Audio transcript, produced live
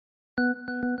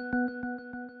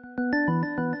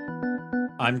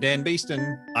I'm Dan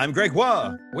Beeston. I'm Greg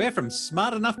Wah. We're from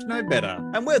Smart Enough to Know Better.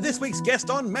 And we're this week's guest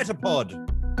on MetaPod.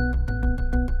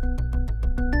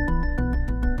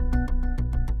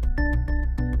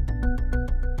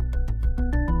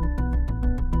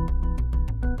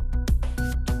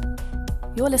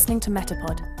 You're listening to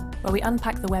MetaPod, where we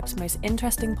unpack the web's most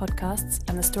interesting podcasts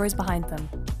and the stories behind them.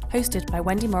 Hosted by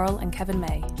Wendy Morrill and Kevin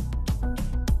May.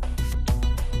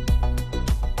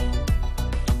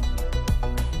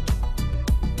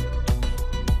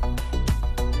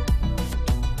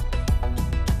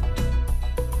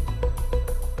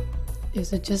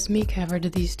 Is it just me, Kev, or do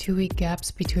these 2-week gaps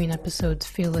between episodes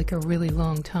feel like a really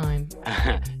long time?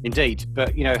 Indeed,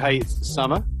 but hey, it's the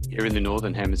summer here in the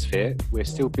Northern Hemisphere. We're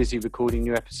still busy recording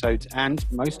new episodes, and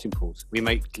most important, we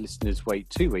make listeners wait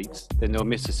 2 weeks, then they'll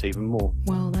miss us even more.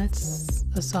 Well, that's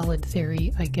a solid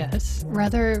theory, I guess.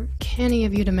 Rather canny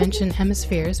of you to mention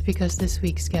hemispheres, because this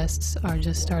week's guests are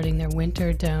just starting their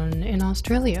winter down in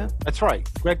Australia. That's right.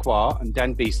 Greg Wah and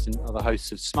Dan Beeston are the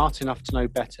hosts of Smart Enough to Know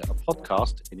Better, a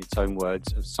podcast, in its own words,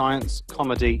 of science,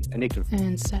 comedy, and ignorance.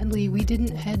 And sadly, we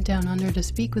didn't head down under to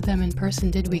speak with them in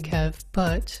person, did we, Kev?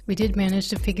 But we did manage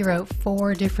to figure out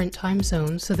 4 different time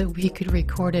zones so that we could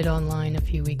record it online a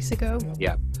few weeks ago.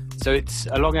 Yeah. So it's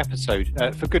a long episode,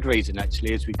 for good reason,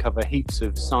 actually, as we cover heaps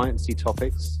of sciencey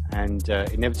topics and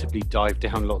inevitably dive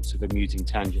down lots of amusing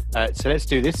tangents. So let's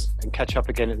do this and catch up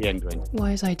again at the end, Wendy.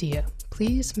 Wise idea.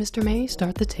 Please, Mr. May,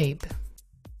 start the tape.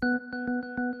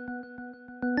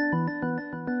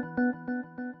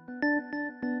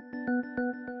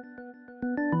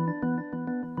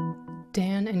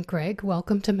 Dan and Greg,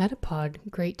 welcome to MetaPod.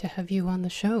 Great to have you on the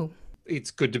show. It's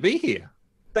good to be here.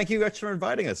 Thank you guys for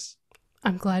inviting us.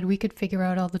 I'm glad we could figure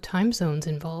out all the time zones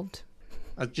involved.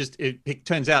 It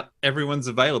turns out everyone's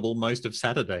available most of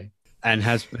Saturday. And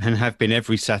have been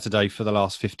every Saturday for the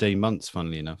last 15 months,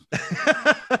 funnily enough.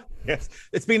 Yes,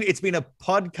 it's been a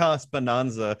podcast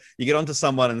bonanza. You get onto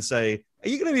someone and say, "Are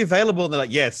you going to be available?" And they're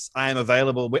like, "Yes, I am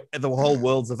available. The whole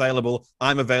world's available.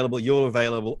 I'm available. You're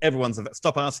available. Everyone's available."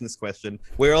 Stop asking this question.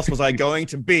 Where else was I going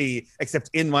to be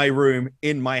except in my room,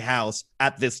 in my house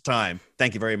at this time?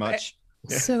 Thank you very much.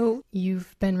 So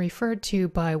you've been referred to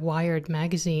by Wired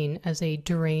magazine as a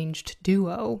deranged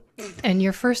duo, and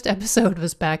your first episode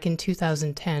was back in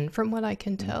 2010, from what I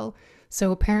can tell.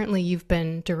 So apparently you've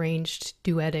been deranged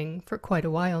duetting for quite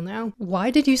a while now. Why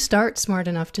did you start Smart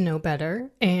Enough to Know Better?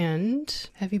 And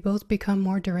have you both become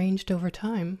more deranged over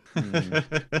time?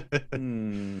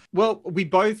 Well, we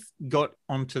both got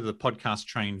onto the podcast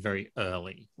train very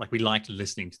early. Like, we liked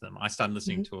listening to them. I started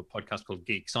listening to a podcast called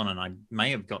Geeks On, and I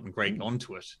may have gotten Greg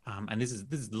onto it. And this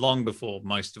is long before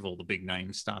most of all the big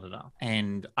names started up.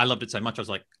 And I loved it so much. I was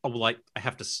like, oh, well, I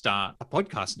have to start a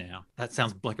podcast now. That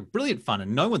sounds like a brilliant fun,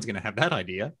 and no one's going to have that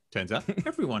idea. Turns out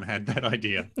everyone had that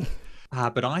idea.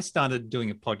 But I started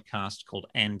doing a podcast called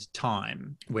And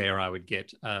Time, where I would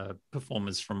get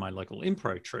performers from my local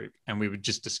improv troupe, and we would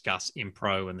just discuss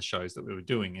improv and the shows that we were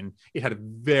doing. And it had a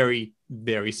very,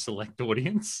 very select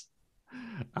audience.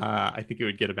 I think it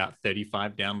would get about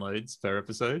 35 downloads per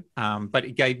episode. But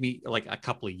it gave me like a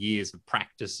couple of years of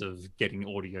practice of getting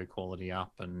audio quality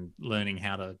up and learning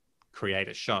how to create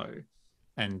a show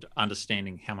and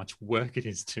understanding how much work it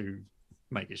is to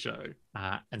make a show.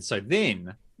 And so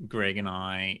then Greg and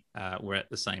I were at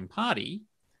the same party,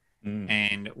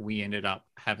 and we ended up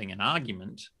having an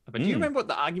argument. But do you remember what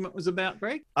the argument was about,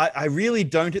 Greg? I really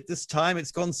don't at this time.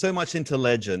 It's gone so much into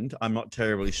legend. I'm not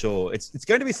terribly sure. It's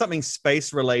going to be something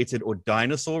space related or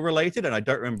dinosaur related, and I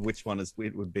don't remember which one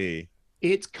it would be.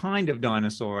 It's kind of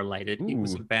dinosaur related. Ooh. It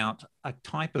was about a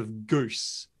type of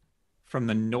goose from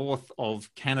the north of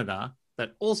Canada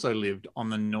that also lived on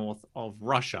the north of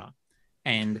Russia.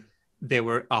 And there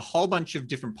were a whole bunch of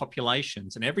different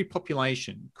populations, and every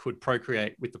population could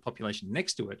procreate with the population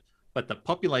next to it. But the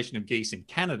population of geese in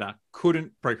Canada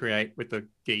couldn't procreate with the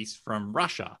geese from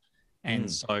Russia.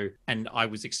 And and I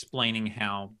was explaining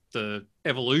how the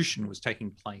evolution was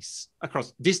taking place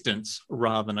across distance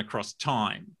rather than across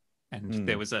time. And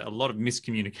there was a lot of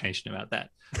miscommunication about that.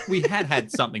 We had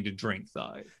something to drink,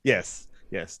 though. Yes.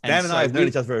 Dan and I have known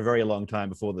each other for a very long time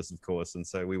before this, of course, and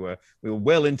so we were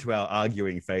well into our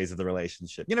arguing phase of the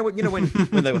relationship. When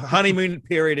the honeymoon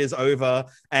period is over,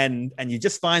 and you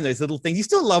just find those little things. You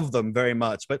still love them very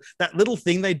much, but that little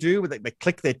thing they do, where they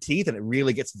click their teeth, and it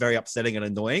really gets very upsetting and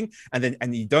annoying.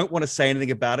 And you don't want to say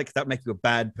anything about it because that makes you a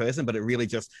bad person, but it really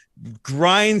just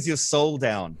grinds your soul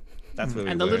down. That's where we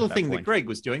were. And the little thing that Greg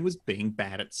was doing was being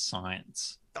bad at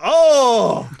science.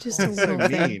 Oh, just a little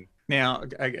bit. Mean. Now,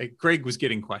 Greg was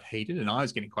getting quite heated and I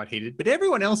was getting quite heated, but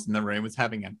everyone else in the room was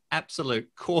having an absolute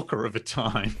corker of a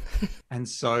time. And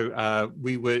so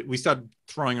we started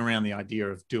throwing around the idea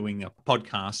of doing a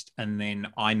podcast, and then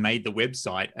I made the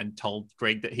website and told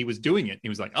Greg that he was doing it. He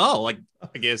was like, "Oh, like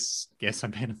I guess I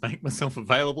better make myself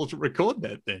available to record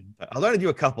that then." I'll only do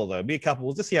a couple though. Be a couple.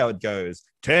 We'll just see how it goes.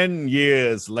 10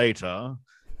 years later,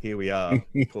 here we are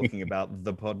talking about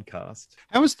the podcast.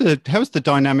 How was the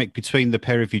dynamic between the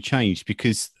pair of you changed?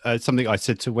 Because something I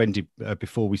said to Wendy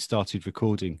before we started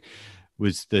recording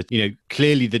was that,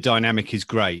 clearly the dynamic is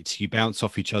great. You bounce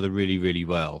off each other really, really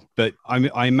well. But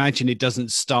I imagine it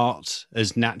doesn't start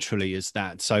as naturally as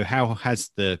that. So how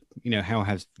has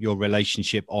your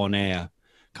relationship on air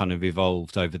kind of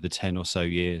evolved over the 10 or so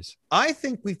years? I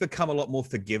think we've become a lot more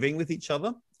forgiving with each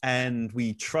other, and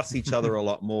we trust each other a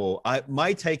lot more.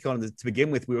 My take on it, to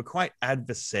begin with, we were quite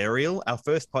adversarial. Our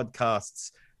first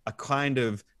podcasts are kind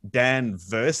of Dan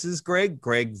versus Greg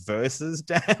versus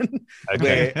Dan.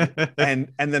 Okay. and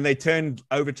then they turned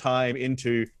over time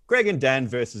into Greg and Dan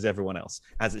versus everyone else,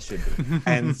 as it should be.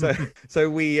 And so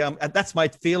we that's my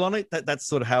feel on it. That's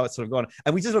sort of how it's sort of gone.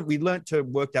 And we learned to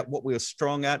work out what we were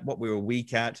strong at, what we were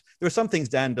weak at. There are some things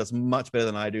Dan does much better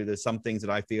than I do. There's some things that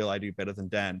I feel I do better than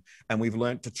Dan. And we've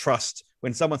learned to trust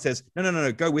when someone says,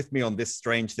 no, go with me on this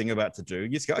strange thing about to do. You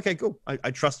just go, okay, cool.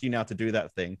 I trust you now to do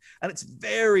that thing. And it's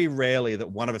very rarely that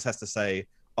one of us has to say,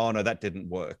 oh no, that didn't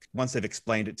work. Once they've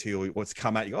explained it to you, or it's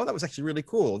come out, you go, oh, that was actually really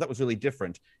cool. That was really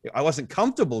different. I wasn't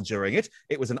comfortable during it.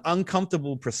 It was an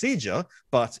uncomfortable procedure,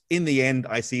 but in the end,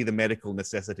 I see the medical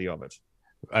necessity of it.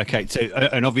 Okay, so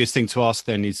an obvious thing to ask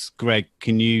then is, Greg,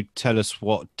 can you tell us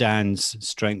what Dan's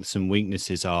strengths and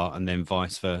weaknesses are, and then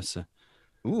vice versa?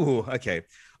 Ooh, okay.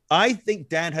 I think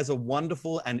Dan has a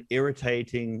wonderful and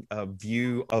irritating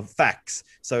view of facts.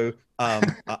 So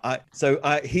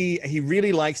he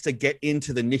really likes to get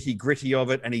into the nitty gritty of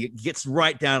it, and he gets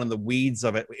right down in the weeds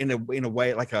of it in a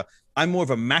way like I'm more of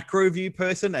a macro view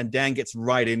person, and Dan gets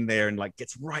right in there and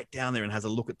gets right down there and has a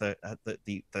look at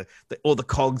all the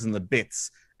cogs and the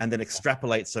bits, and then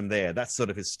extrapolates from there. That's sort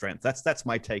of his strength. That's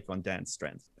my take on Dan's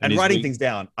strength. And writing things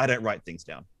down, I don't write things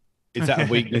down. Is that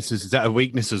a weakness? Is that a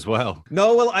weakness as well?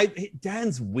 No, well,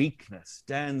 Dan's weakness.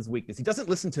 He doesn't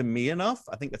listen to me enough.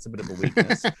 I think that's a bit of a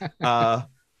weakness.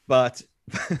 But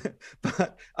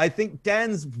I think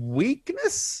Dan's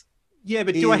weakness. Yeah,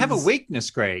 but do I have a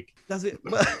weakness, Greg? Does it?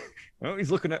 Well,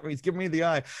 he's looking at me. He's giving me the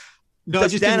eye. No, I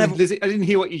didn't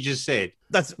hear what you just said.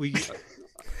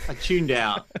 I tuned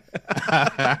out.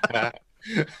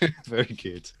 Very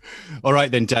good. All right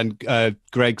then, Dan.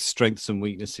 Greg's strengths and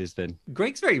weaknesses then.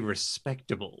 Greg's very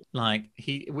respectable.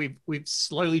 We've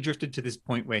slowly drifted to this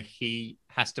point where he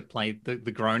has to play the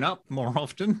grown up more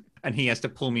often, and he has to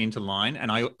pull me into line.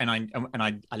 And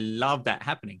I love that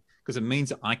happening, because it means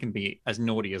that I can be as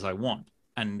naughty as I want,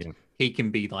 and he can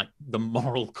be like the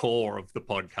moral core of the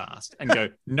podcast and go,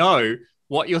 no,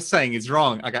 what you're saying is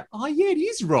wrong. I go, oh yeah, it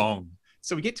is wrong.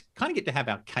 So we get to have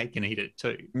our cake and eat it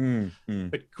too.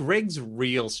 But Greg's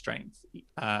real strength,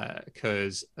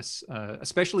 because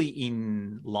especially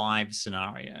in live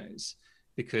scenarios,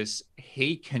 because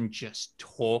he can just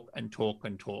talk and talk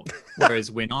and talk. Whereas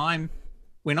when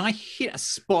I hit a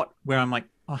spot where I'm like,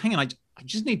 oh, hang on, I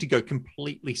just need to go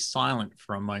completely silent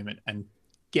for a moment and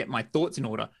get my thoughts in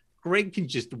order, Greg can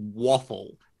just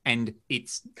waffle, and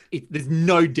there's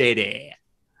no dead air.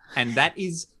 And that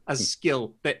is a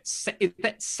skill that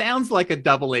sounds like a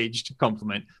double-edged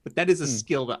compliment, but that is a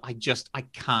skill that I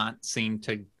can't seem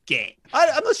to get.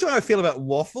 I'm not sure how I feel about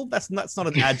waffle. That's not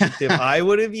an adjective I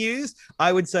would have used.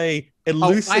 I would say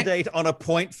elucidate on a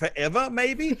point forever,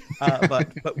 maybe.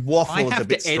 But waffle is a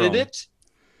bit strong. I have to edit it.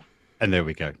 And there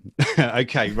we go.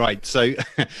 Okay, right. So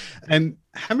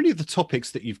how many of the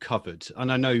topics that you've covered,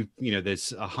 and I know,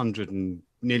 there's 100 and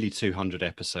nearly 200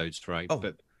 episodes, right? Oh.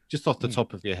 But just off the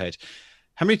top of your head,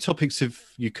 how many topics have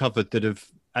you covered that have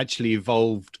actually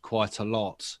evolved quite a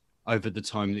lot over the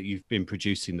time that you've been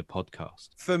producing the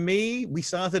podcast? For me, we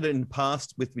started in the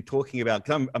past with talking about,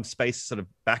 because I'm space sort of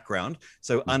background,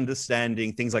 so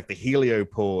understanding things like the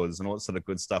heliopause and all that sort of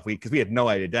good stuff. Because we had no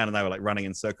idea. Dan and I were running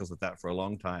in circles with that for a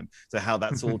long time. So how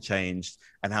that's all changed,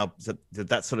 and how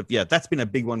that sort of, that's been a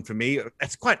big one for me.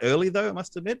 It's quite early though, I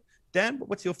must admit. Dan,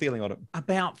 what's your feeling on it?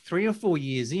 About 3 or 4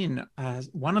 years in,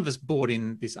 one of us brought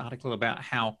in this article about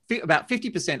how about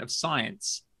 50% of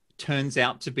science turns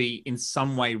out to be in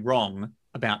some way wrong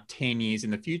about 10 years in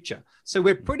the future. So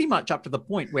we're pretty much up to the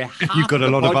point where half You've got of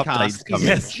a the lot of podcast updates coming.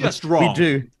 is just wrong. We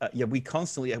do. We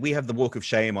constantly, we have the walk of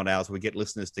shame on ours. We get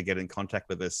listeners to get in contact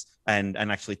with us and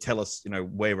actually tell us,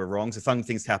 where we're wrong. So some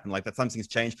things happen like that. Some things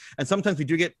change. And sometimes we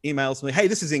do get emails from, hey,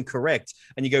 this is incorrect.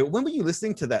 And you go, when were you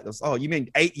listening to that? Oh, you mean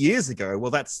 8 years ago?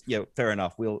 Well, that's, fair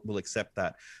enough. We'll accept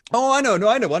that. Oh, I know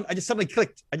one. I just suddenly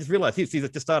clicked. I just realized, I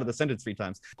just started the sentence 3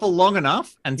 times. For long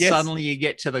enough, and suddenly you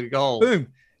get to the goal. Boom.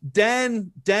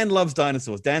 Dan loves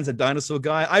dinosaurs. Dan's a dinosaur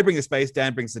guy. I bring the space.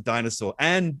 Dan brings the dinosaur.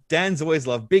 And Dan's always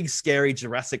loved big, scary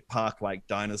Jurassic Park-like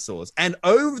dinosaurs. And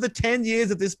over the 10 years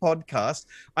of this podcast,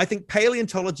 I think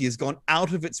paleontology has gone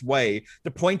out of its way to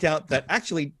point out that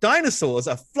actually dinosaurs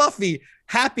are fluffy,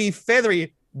 happy,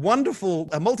 feathery, wonderful,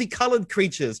 multicolored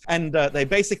creatures. And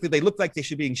they look like they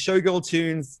should be in showgirl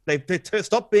tunes. They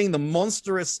stop being the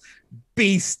monstrous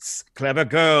beasts, clever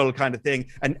girl kind of thing.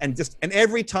 And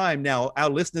every time now our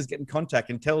listeners get in contact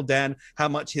and tell Dan how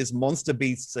much his monster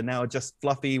beasts are now just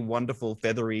fluffy, wonderful,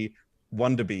 feathery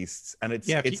wonder beasts. And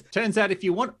it turns out if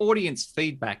you want audience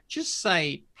feedback, just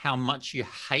say how much you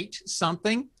hate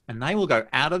something and they will go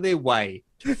out of their way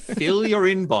to fill your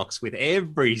inbox with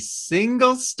every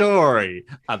single story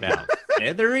about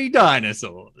feathery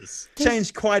dinosaurs.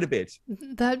 Changed quite a bit.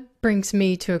 That brings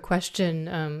me to a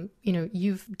question.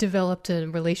 You've developed a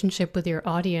relationship with your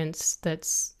audience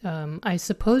that's, I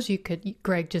suppose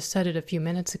Greg just said it a few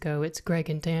minutes ago, it's Greg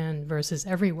and Dan versus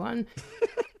everyone.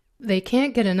 They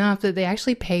can't get enough that they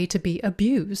actually pay to be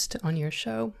abused on your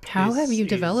show. How have you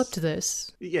developed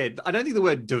this? Yeah, I don't think the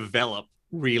word develop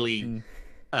really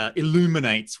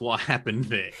illuminates what happened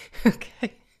there.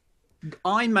 Okay.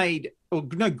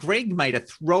 Greg made a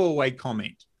throwaway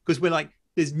comment because we're like,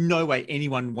 there's no way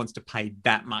anyone wants to pay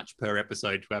that much per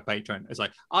episode to our Patreon. It's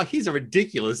like, oh, here's a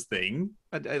ridiculous thing.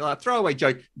 A throwaway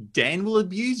joke. Dan will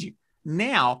abuse you.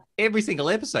 Now, every single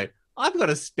episode, I've got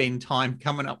to spend time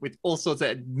coming up with all sorts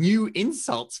of new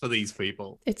insults for these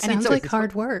people. It sounds like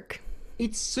hard work.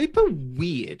 It's super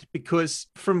weird because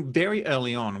from very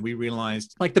early on, we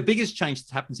realized like the biggest change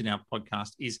that happens in our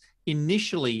podcast is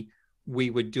initially we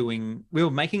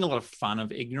were making a lot of fun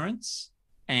of ignorance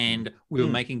and we were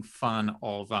making fun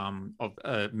of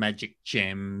magic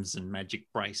gems and magic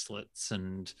bracelets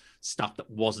and stuff that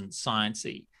wasn't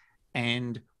sciencey.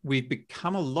 And we've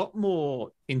become a lot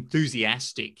more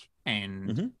enthusiastic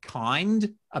and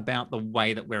kind about the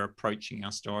way that we're approaching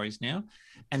our stories now.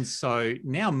 And so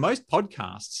now most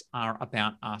podcasts are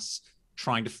about us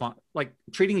trying to find, like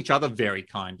treating each other very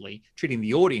kindly, treating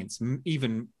the audience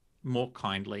even more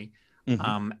kindly,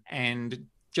 and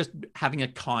just having a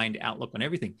kind outlook on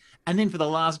everything. And then for the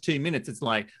last 2 minutes, it's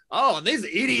like, oh, this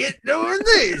idiot doing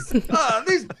this. Oh,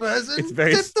 this person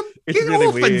set the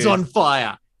orphans really on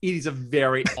fire. It is a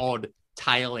very odd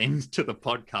tail end to the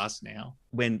podcast now.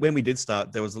 When we did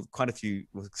start, there was quite a few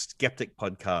skeptic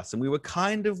podcasts, and we were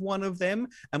kind of one of them.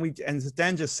 And as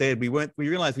Dan just said, we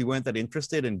realized we weren't that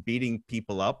interested in beating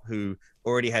people up who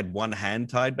already had one hand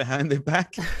tied behind their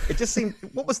back. It just seemed,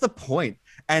 what was the point?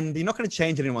 And you're not going to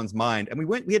change anyone's mind. And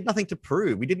we had nothing to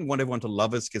prove. We didn't want everyone to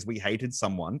love us because we hated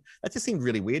someone. That just seemed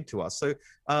really weird to us. So,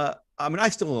 I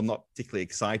still am not particularly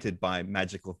excited by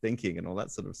magical thinking and all that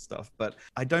sort of stuff, but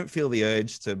I don't feel the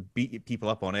urge to beat people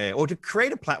up on air or to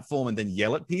create a platform and then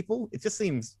yell at people. It just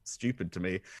seems stupid to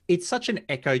me. It's such an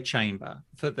echo chamber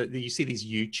you see these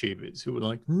YouTubers who are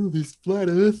like, oh, this flat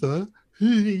earther,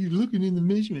 he's looking in the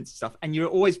measurements and stuff. And you're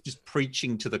always just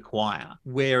preaching to the choir.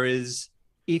 Whereas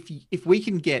if we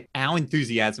can get our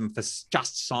enthusiasm for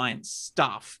just science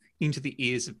stuff into the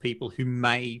ears of people who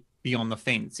may be on the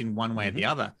fence in one way or the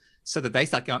other, so that they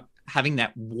start having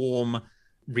that warm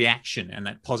reaction and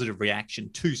that positive reaction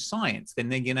to science, then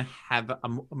they're going to have a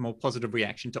more positive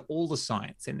reaction to all the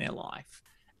science in their life.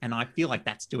 And I feel like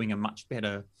that's doing a much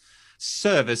better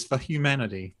service for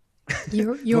humanity.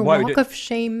 Your walk of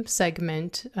shame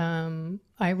segment,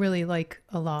 I really like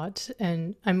a lot.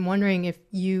 And I'm wondering if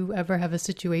you ever have a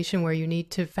situation where you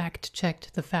need to fact check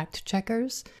the fact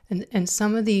checkers. And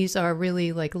some of these are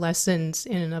really like lessons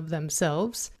in and of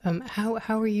themselves. How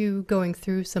are you going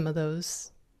through some of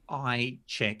those? I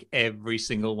check every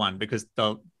single one because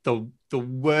the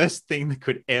worst thing that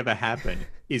could ever happen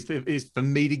is for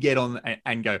me to get on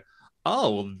and go,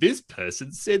 oh, well, this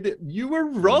person said that you were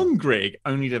wrong, Greg,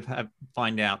 only to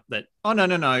find out that, oh,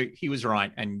 no, he was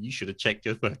right, and you should have checked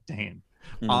your work, Dan.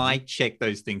 I check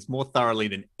those things more thoroughly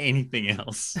than anything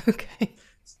else. Okay.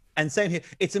 And same here.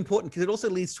 It's important because it also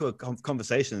leads to a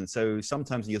conversation. So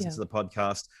sometimes you listen to the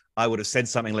podcast I would have said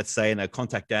something, let's say, and they'll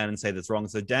contact Dan and say that's wrong.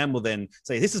 So Dan will then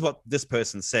say, this is what this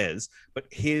person says, but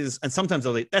and sometimes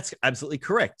they'll say, that's absolutely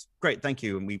correct. Great, thank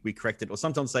you. And we correct it. Or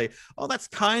sometimes say, oh, that's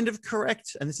kind of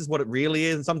correct. And this is what it really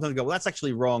is. And sometimes go, well, that's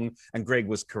actually wrong. And Greg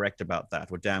was correct about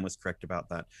that, or Dan was correct about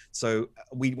that. So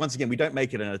once again, we don't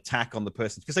make it an attack on the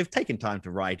person because they've taken time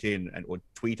to write in or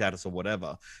tweet at us or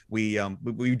whatever. We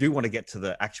do want to get to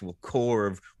the actual core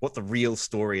of what the real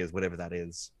story is, whatever that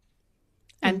is.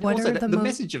 And also the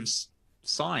message of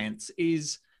science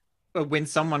is when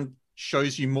someone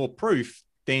shows you more proof,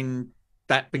 then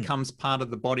that becomes part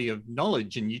of the body of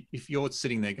knowledge. And if you're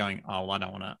sitting there going, oh, I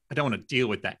don't want to deal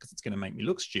with that because it's going to make me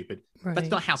look stupid. Right. That's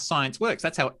not how science works.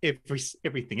 That's how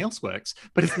everything else works,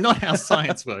 but it's not how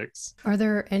science works. Are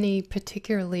there any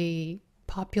particularly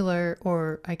popular,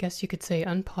 or I guess you could say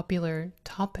unpopular,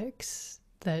 topics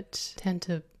that tend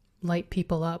to light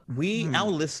people up? Our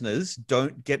listeners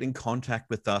don't get in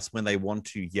contact with us when they want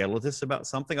to yell at us about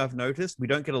something. I've noticed we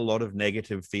don't get a lot of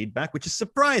negative feedback, which is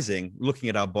surprising looking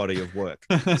at our body of work.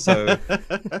 So,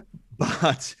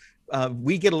 but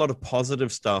we get a lot of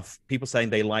positive stuff. People saying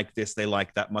they like this, they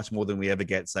like that, much more than we ever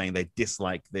get saying they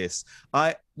dislike this.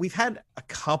 We've had a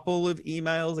couple of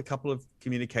emails, a couple of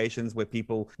communications where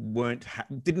people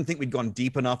didn't think we'd gone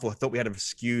deep enough or thought we had a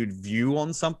skewed view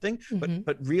on something. Mm-hmm.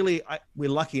 But really, we're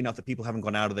lucky enough that people haven't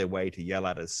gone out of their way to yell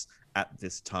at us at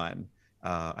this time.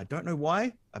 I don't know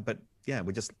why, but yeah,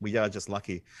 we are just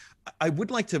lucky. I would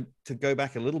like to go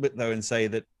back a little bit though and say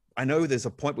that I know there's a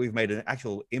point where we've made an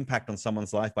actual impact on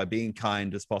someone's life by being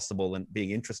kind as possible and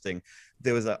being interesting.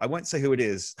 There was I won't say who it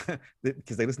is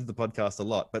because they listen to the podcast a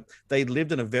lot, but they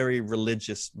lived in a very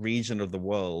religious region of the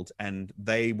world and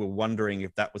they were wondering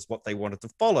if that was what they wanted to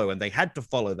follow, and they had to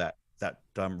follow that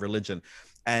religion.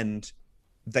 And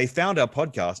they found our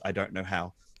podcast, I don't know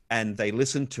how, and they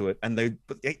listened to it, and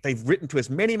they've written to us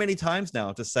many, many times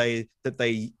now to say that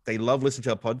they love listening to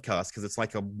our podcast because it's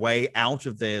like a way out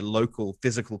of their local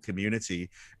physical community,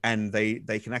 and they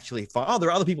can actually find, oh, there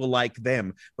are other people like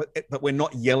them, but we're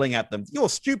not yelling at them. You're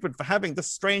stupid for having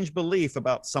this strange belief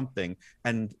about something.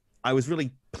 And I was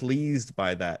really pleased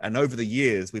by that. And over the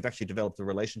years, we've actually developed a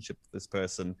relationship with this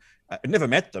person. I never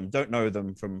met them, don't know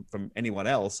them from anyone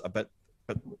else, but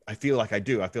I feel like I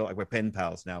do. I feel like we're pen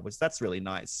pals now, which that's really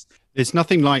nice. There's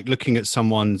nothing like looking at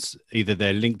someone's either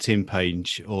their LinkedIn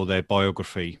page or their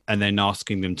biography and then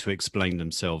asking them to explain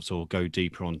themselves or go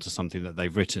deeper onto something that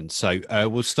they've written. So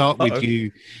we'll start with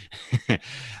you.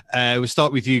 We'll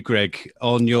start with you, Greg.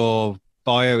 On your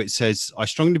bio, it says, I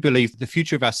strongly believe the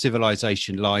future of our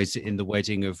civilization lies in the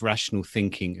wedding of rational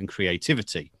thinking and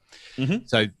creativity. Mm-hmm.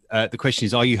 So the question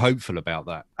is, are you hopeful about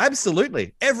that?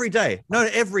 Absolutely. Every day. No,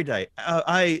 every day.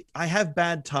 I have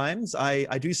bad times.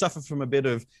 I do suffer from a bit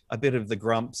of the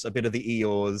grumps, a bit of the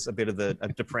Eeyores, a bit of the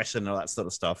depression and all that sort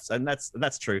of stuff. And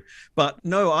that's true. But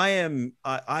no, I'm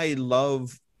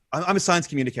a science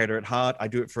communicator at heart. I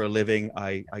do it for a living.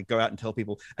 I go out and tell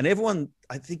people, and everyone,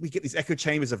 I think we get these echo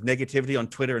chambers of negativity on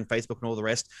Twitter and Facebook and all the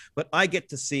rest, but I get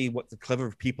to see what the clever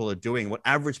people are doing, what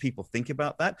average people think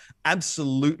about that.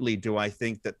 Absolutely do I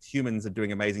think that humans are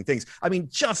doing amazing things. I mean,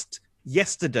 just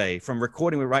yesterday, from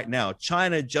recording it right now,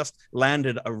 China just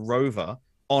landed a rover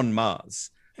on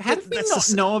Mars. How did we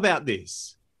not know about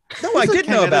this? No, I did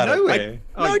know about it.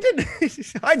 No, I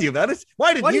didn't. I knew about it.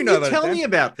 Why didn't you know about it? Tell me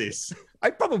about this. I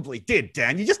probably did,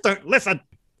 Dan. You just don't listen.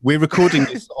 We're recording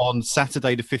this on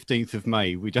Saturday, the 15th of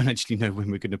May. We don't actually know when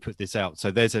we're going to put this out.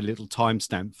 So there's a little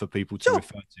timestamp for people to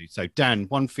refer to. So Dan,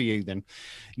 one for you then.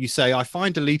 You say, I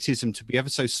find elitism to be ever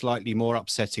so slightly more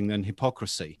upsetting than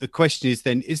hypocrisy. The question is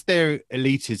then, is there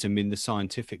elitism in the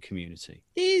scientific community?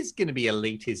 There's going to be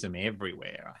elitism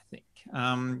everywhere, I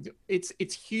think.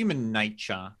 It's human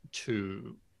nature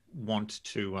to want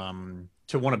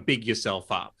to big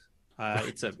yourself up.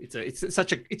 It's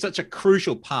such a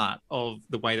crucial part of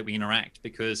the way that we interact,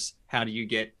 because how do you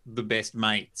get the best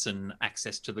mates and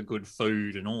access to the good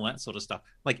food and all that sort of stuff?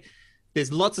 Like,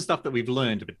 there's lots of stuff that we've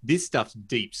learned, but this stuff's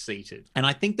deep-seated. And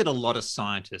I think that a lot of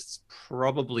scientists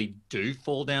probably do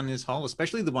fall down this hole,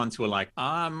 especially the ones who are like,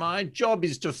 my job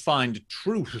is to find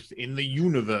truth in the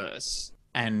universe.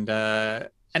 And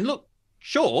look,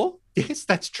 sure, yes,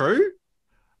 that's true.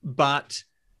 But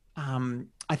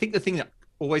I think the thing that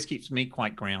always keeps me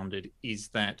quite grounded is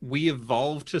that we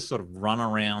evolved to sort of run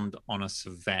around on a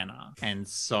savanna. And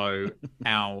so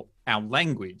our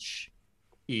language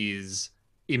is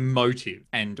emotive,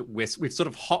 and we've sort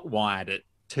of hot-wired it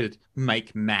to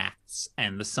make maths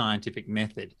and the scientific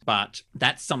method. But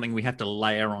that's something we have to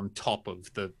layer on top of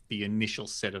the initial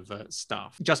set of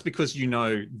stuff. Just because you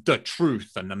know the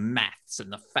truth and the maths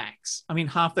and the facts. I mean,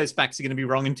 half those facts are going to be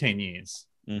wrong in 10 years.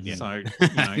 Mhm.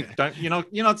 So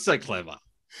you're not so clever,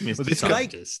 Mr.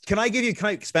 Scientist. Can I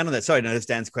expand on that? Sorry, no, that's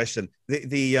Dan's question.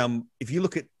 If you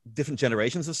look at different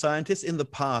generations of scientists in the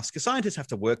past, because scientists have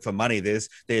to work for money, there's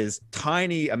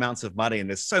tiny amounts of money and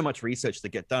there's so much research to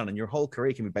get done, and your whole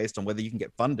career can be based on whether you can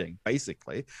get funding,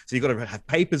 basically. So you've got to have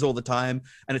papers all the time,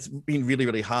 and it's been really,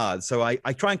 really hard. So I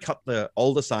try and cut the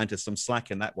older scientists some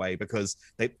slack in that way, because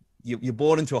you're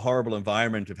born into a horrible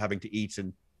environment of having to eat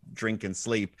and drink and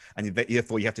sleep, and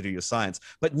therefore you have to do your science.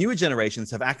 But newer generations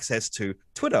have access to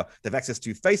Twitter, they have access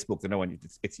to Facebook,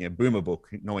 it's boomer book,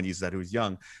 no one uses that who's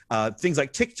young, things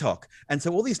like TikTok. And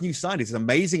so all these new scientists,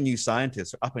 amazing new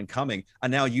scientists up and coming, are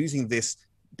now using this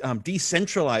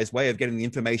decentralized way of getting the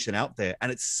information out there,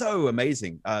 and it's so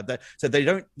amazing so they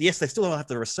still don't have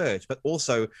the research, but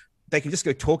also they can just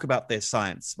go talk about their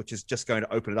science, which is just going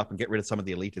to open it up and get rid of some of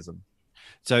the elitism.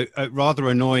 So rather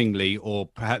annoyingly, or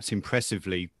perhaps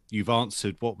impressively, you've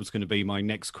answered what was going to be my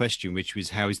next question, which was,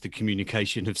 how is the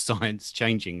communication of science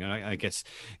changing? I guess,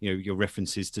 your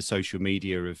references to social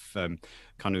media have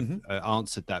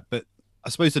answered that. But I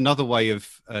suppose another way of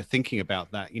thinking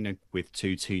about that, with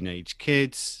two teenage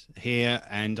kids here,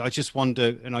 and I just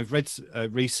wonder, and I've read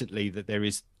recently that there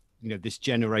is this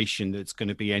generation that's going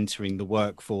to be entering the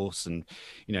workforce and,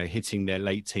 hitting their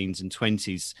late teens and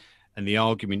 20s. And the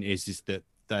argument is that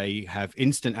they have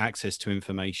instant access to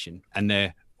information, and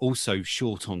they're also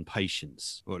short on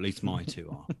patience, or at least my two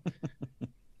are.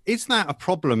 Is that a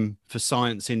problem for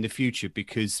science in the future?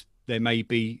 Because there may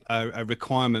be a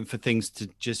requirement for things to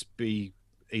just be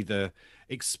either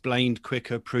explained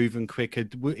quicker, proven quicker.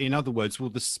 In other words, will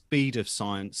the speed of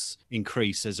science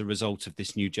increase as a result of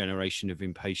this new generation of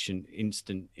impatient,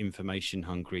 instant information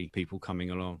hungry people coming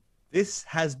along? This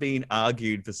has been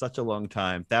argued for such a long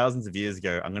time, thousands of years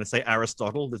ago. I'm going to say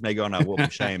Aristotle, this may go on our walk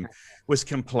of shame, was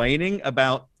complaining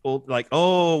about,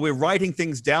 we're writing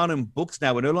things down in books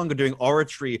now. We're no longer doing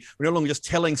oratory. We're no longer just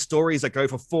telling stories that go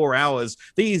for 4 hours.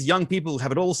 These young people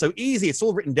have it all so easy. It's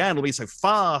all written down. It'll be so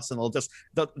fast, and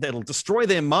that'll destroy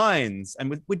their minds.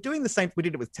 And we're doing the same. We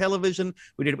did it with television.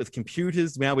 We did it with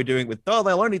computers. Now we're doing it with,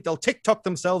 they'll TikTok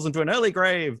themselves into an early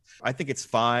grave. I think it's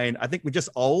fine. I think we're just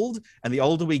old, and the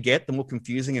older we get, the more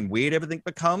confusing and weird everything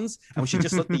becomes. And we should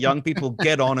just let the young people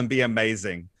get on and be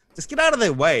amazing. Just get out of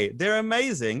their way. They're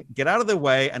amazing. Get out of their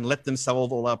way and let them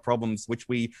solve all our problems, which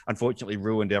we unfortunately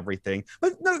ruined everything.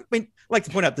 But no, I'd like to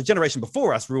point out the generation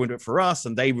before us ruined it for us,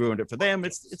 and they ruined it for them.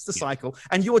 It's the cycle.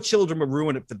 And your children will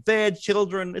ruin it for their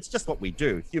children. It's just what we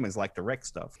do. Humans like to wreck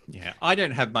stuff. Yeah, I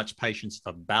don't have much patience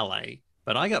for ballet,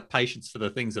 but I got patience for the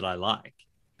things that I like.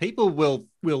 People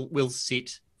will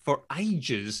sit for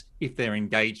ages if they're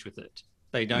engaged with it.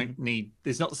 They don't need,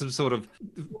 there's not some sort of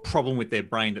problem with their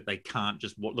brain that they can't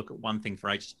just look at one thing for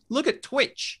ages. Look at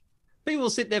Twitch. People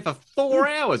sit there for 4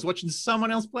 hours watching someone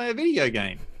else play a video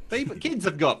game. Kids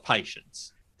have got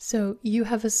patience. So you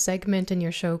have a segment in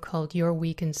your show called Your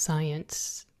Week in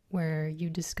Science, where you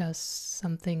discuss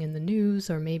something in the news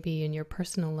or maybe in your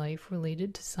personal life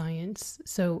related to science.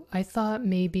 So I thought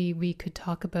maybe we could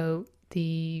talk about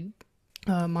the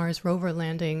Mars rover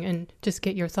landing and just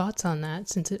get your thoughts on that,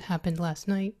 since it happened last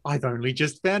night. I've only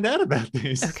just found out about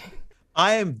this. Okay.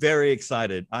 I am very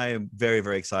excited. I am very,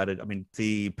 very excited. I mean,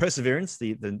 the Perseverance,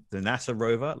 the NASA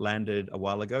rover, landed a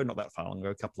while ago, not that far long ago,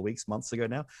 a couple of months ago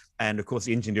now. And of course,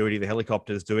 the Ingenuity, the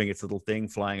helicopter, is doing its little thing,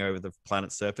 flying over the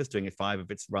planet's surface, doing 5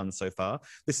 of its runs so far.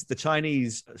 The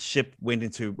Chinese ship went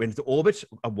into orbit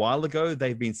a while ago.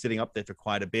 They've been sitting up there for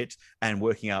quite a bit and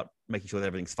making sure that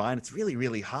everything's fine. It's really,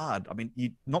 really hard. I mean,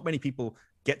 not many people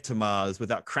get to Mars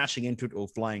without crashing into it or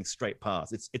flying straight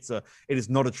past. It is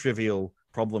not a trivial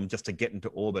problem just to get into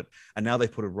orbit. And now they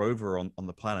put a rover on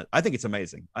the planet. I think it's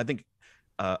amazing. I think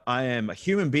I am a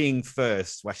human being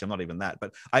first. Well, actually, I'm not even that,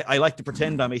 but I like to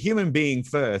pretend I'm a human being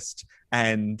first,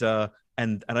 and I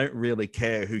don't really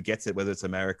care who gets it, whether it's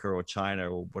America or China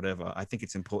or whatever. I think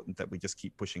it's important that we just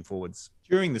keep pushing forwards.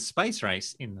 During the space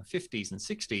race in the 50s and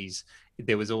 60s,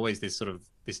 there was always this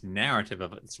narrative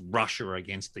of it's Russia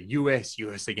against the US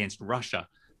against Russia.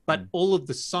 But all of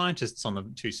the scientists on the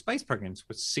 2 space programs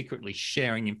were secretly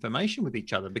sharing information with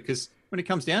each other, because when it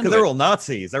comes down to it, they're all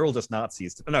Nazis. They're all just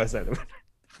Nazis. No,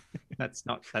 that's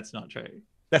not true.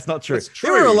 That's not true. That's true.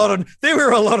 There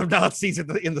were a lot of Nazis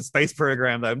in the space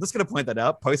program, though. I'm just going to point that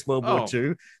out. Post World War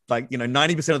II,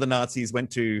 90% of the Nazis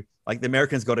went to, the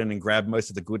Americans got in and grabbed most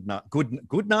of the good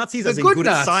Nazis, as in good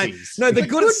at science. No, the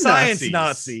good at science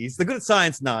Nazis. The good at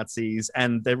science Nazis,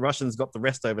 and the Russians got the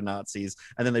rest over Nazis,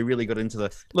 and then they really got into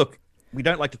the look. We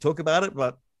don't like to talk about it,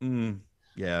 but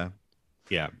yeah.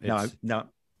 No.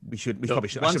 We probably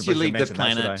should. Once you leave the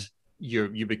planet,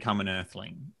 you become an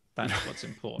Earthling. That's what's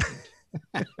important.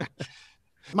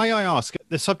 May I ask,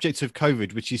 the subject of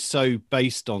COVID, which is so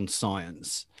based on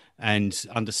science and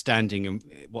understanding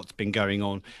what's been going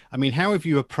on, I mean, how have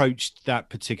you approached that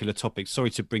particular topic?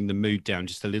 Sorry to bring the mood down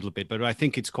just a little bit, but I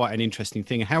think it's quite an interesting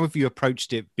thing. How have you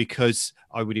approached it? Because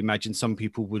I would imagine some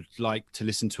people would like to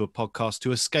listen to a podcast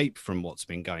to escape from what's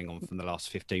been going on from the last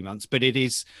 15 months, but it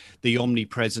is the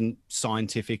omnipresent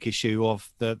scientific issue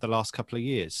of the last couple of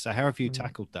years. So how have you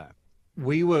tackled that?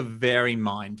 We were very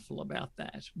mindful about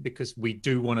that because we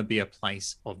do want to be a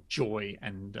place of joy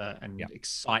and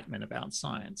excitement about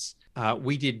science.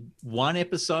 We did one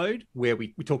episode where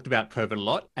we talked about COVID a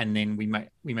lot, and then we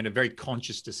made a very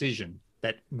conscious decision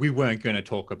that we weren't going to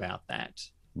talk about that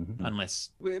unless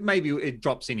maybe it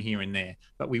drops in here and there,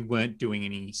 but we weren't doing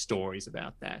any stories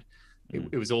about that.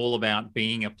 It was all about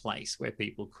being a place where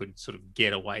people could sort of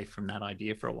get away from that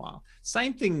idea for a while.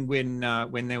 Same thing when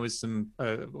there was some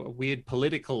weird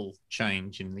political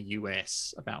change in the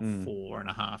US about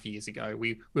 4.5 years ago.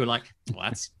 We were like, well,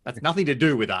 that's nothing to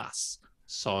do with us.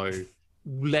 So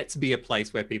let's be a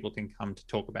place where people can come to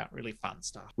talk about really fun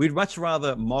stuff. We'd much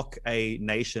rather mock a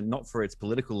nation, not for its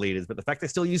political leaders, but the fact they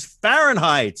still use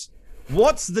Fahrenheit.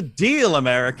 What's the deal,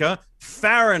 America?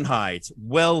 Fahrenheit.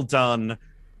 Well done.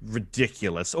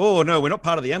 Ridiculous. Oh no, we're not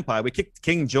part of the empire. We kicked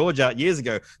King George out years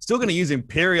ago. Still going to use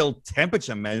imperial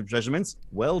temperature measurements.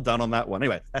 Well done on that one.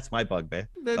 Anyway, that's my bugbear.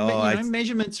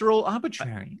 Measurements are all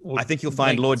arbitrary. I think you'll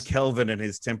find Lord Kelvin and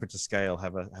his temperature scale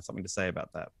have something to say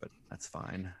about that, but that's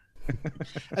fine.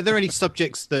 Are there any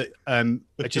subjects that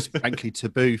are just frankly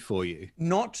taboo for you?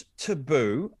 Not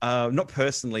taboo, not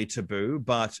personally taboo,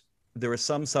 but there are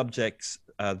some subjects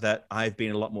that I've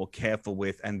been a lot more careful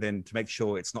with, and then to make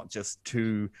sure it's not just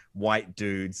two white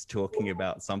dudes talking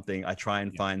about something, I try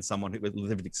and find someone with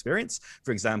lived experience.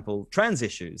 For example, trans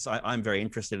issues. I'm very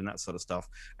interested in that sort of stuff,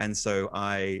 and so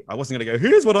I wasn't going to go,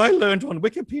 here's what I learned on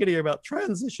Wikipedia about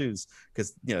trans issues,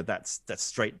 because that's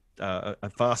straight a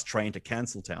fast train to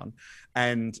cancel town.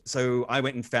 And so I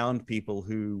went and found people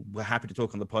who were happy to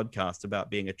talk on the podcast about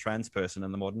being a trans person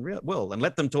in the modern world, and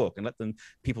let them talk and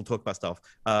people talk about stuff.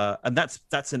 And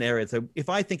that's an area. So if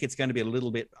I think it's going to be a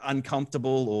little bit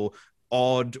uncomfortable or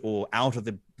odd or out of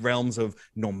the realms of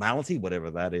normality, whatever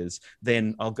that is,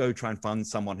 then I'll go try and find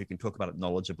someone who can talk about it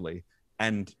knowledgeably.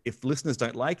 And if listeners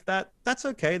don't like that, that's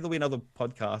okay. There'll be another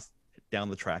podcast down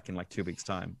the track in like 2 weeks'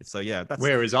 time. So yeah,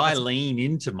 whereas I lean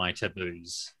into my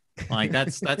taboos. Like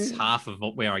that's half of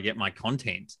where I get my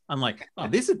content. I'm like, oh,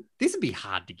 this would be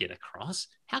hard to get across.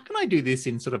 How can I do this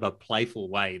in sort of a playful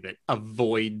way that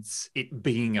avoids it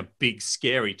being a big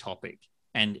scary topic,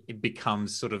 and it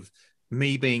becomes sort of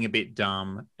me being a bit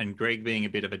dumb and Greg being a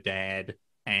bit of a dad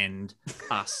and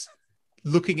us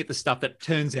looking at the stuff that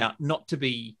turns out not to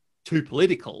be too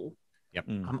political. Yep.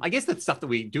 I guess the stuff that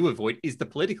we do avoid is the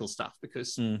political stuff,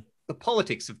 because the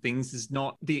politics of things is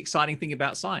not the exciting thing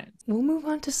about science. We'll move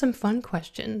on to some fun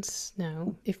questions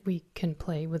now, if we can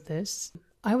play with this.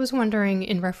 I was wondering,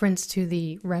 in reference to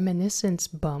the reminiscence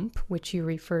bump, which you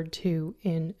referred to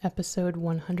in episode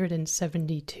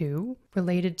 172,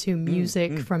 related to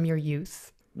music from your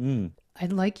youth.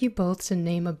 I'd like you both to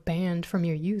name a band from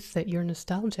your youth that you're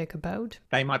nostalgic about.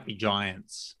 They Might Be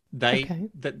Giants.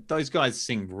 Those guys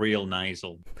sing real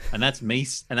nasal, and that's me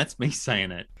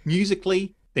saying it.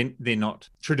 Musically, they're not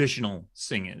traditional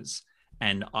singers,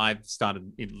 and I've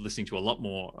started listening to a lot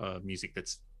more music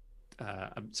that's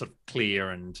sort of clear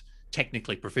and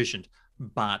technically proficient,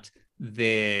 but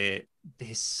they're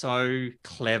so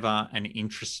clever and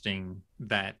interesting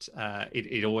that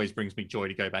it always brings me joy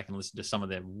to go back and listen to some of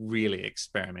their really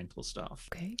experimental stuff.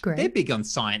 Okay, great. They're big on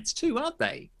science too, aren't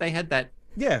they? They had that.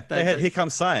 Yeah, they had Here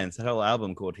Comes Science, that whole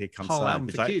album called Here Comes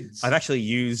Science, which I've actually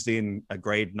used in a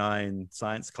grade 9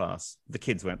 science class. The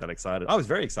kids weren't that excited. I was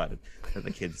very excited, but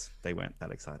the kids, they weren't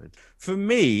that excited. For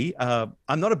me, I'm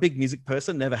not a big music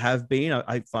person, never have been.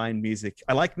 I find music,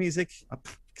 I like music,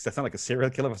 because I sound like a serial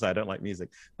killer if I say I don't like music,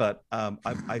 but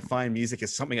I find music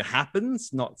is something that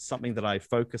happens, not something that I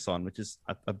focus on, which is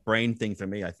a brain thing for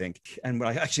me, I think. And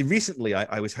when recently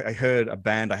I heard a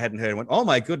band I hadn't heard and went, oh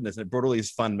my goodness, and it brought all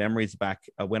these fun memories back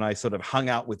when I sort of hung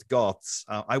out with goths.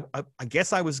 I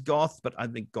guess I was goth, but I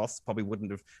think goths probably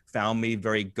wouldn't have found me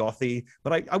very gothy,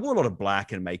 but I wore a lot of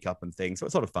black and makeup and things, so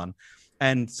it's sort of fun.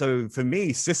 And so for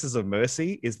me, Sisters of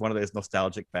Mercy is one of those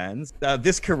nostalgic bands.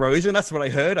 This Corrosion, that's what I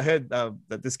heard. I heard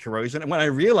that This Corrosion. And when I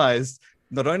realized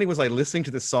not only was I listening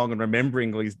to this song and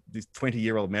remembering all these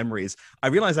 20-year-old memories, I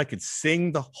realized I could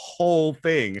sing the whole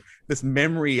thing. This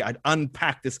memory, I'd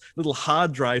unpacked this little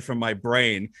hard drive from my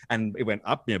brain, and it went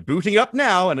up, booting up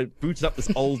now, and it booted up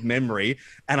this old memory,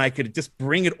 and I could just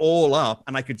bring it all up,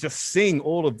 and I could just sing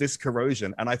all of this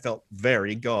Corrosion, and I felt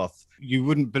very goth. You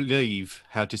wouldn't believe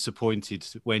how disappointed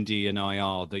Wendy and I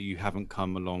are that you haven't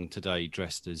come along today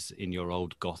dressed as in your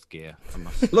old goth gear.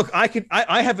 Look,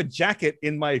 I have a jacket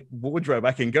in my wardrobe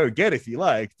I can go get if you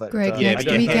like. But Greg, next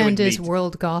weekend is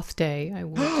World Goth Day. I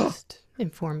will just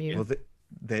inform you. Well, but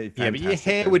your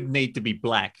hair would need to be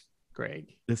black,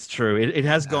 Greg. It's true. It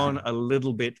has gone a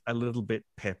little bit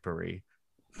peppery.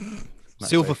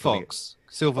 Silver Fox.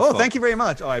 Fox. Thank you very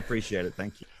much. Oh, I appreciate it.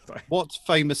 Thank you. Sorry. What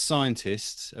famous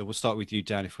scientist, we'll start with you,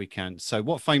 Dan, if we can. So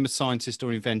what famous scientist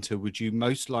or inventor would you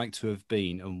most like to have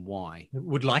been, and why?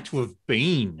 Would like to have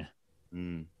been?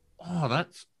 Oh,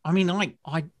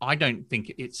 I don't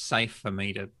think it's safe for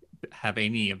me to have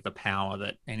any of the power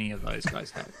that any of those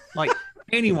guys have. Like,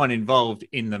 anyone involved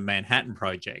in the Manhattan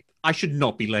Project, I should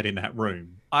not be let in that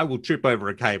room. I will trip over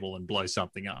a cable and blow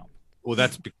something up. Well,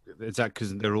 is that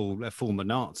because they're all former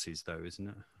Nazis, though, isn't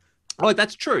it? Oh,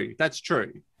 that's true. That's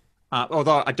true.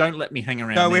 Although I don't let me hang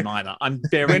around them either.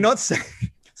 We're not saying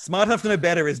smart enough to know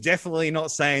better is definitely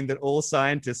not saying that all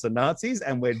scientists are Nazis,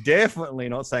 and we're definitely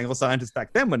not saying all scientists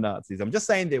back then were Nazis. I'm just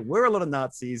saying there were a lot of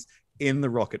Nazis in the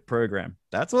rocket program.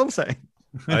 That's all I'm saying.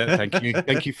 Thank you.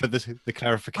 Thank you for the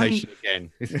clarification again.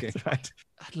 That's right.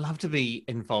 I'd love to be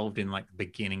involved in like the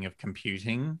beginning of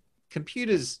computing.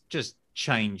 Computers just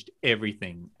changed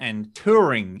everything, and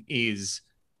Turing is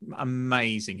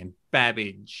amazing, and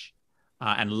Babbage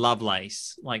and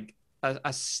Lovelace, like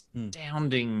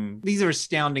astounding. These are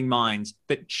astounding minds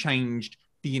that changed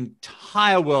the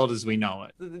entire world as we know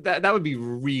it. That would be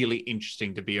really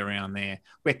interesting to be around there,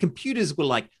 where computers were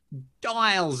like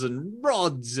dials and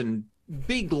rods and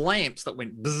big lamps that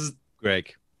went bzzz.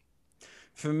 Greg?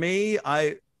 For me,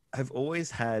 I have always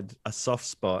had a soft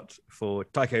spot for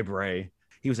Tycho Brahe.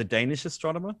 He was a Danish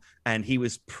astronomer, and he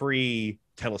was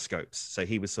pre-telescopes. So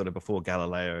he was sort of before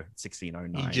Galileo,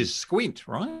 1609. He just squint,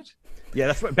 right? Yeah,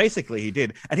 that's what basically he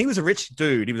did. And he was a rich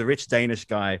dude. He was a rich Danish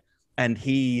guy. And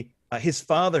his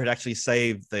father had actually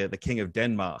saved the king of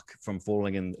Denmark from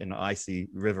falling in an icy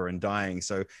river and dying.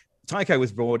 So Tycho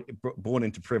was born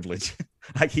into privilege.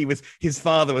 Like his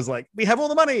father was like, we have all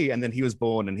the money. And then he was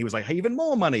born, and he was like, hey, even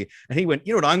more money. And he went,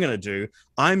 you know what I'm going to do?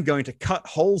 I'm going to cut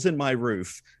holes in my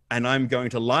roof, and I'm going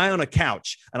to lie on a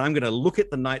couch, and I'm going to look at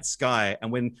the night sky.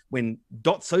 And when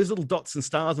dots, those little dots and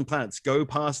stars and planets go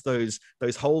past those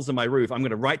holes in my roof, I'm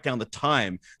going to write down the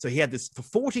time. So he had this for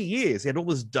 40 years. He had all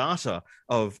this data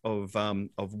of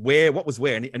what was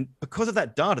where, and because of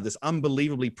that data, this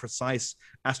unbelievably precise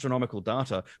astronomical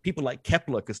data, people like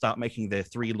Kepler could start making their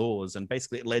 3 laws, and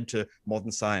basically it led to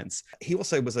modern science. He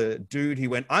also was a dude. He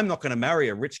went, I'm not going to marry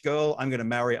a rich girl. I'm going to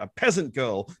marry a peasant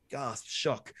girl. Gasp,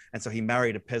 shock. And so he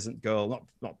married a peasant girl,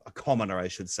 not a commoner, I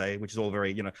should say, which is all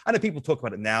very, I know people talk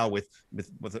about it now with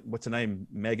what's her name,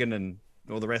 Meghan and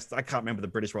all the rest. I can't remember the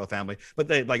British royal family, but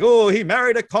they're like, oh, he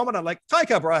married a commoner, like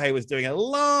Tycho Brahe was doing it a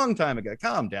long time ago.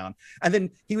 Calm down. And then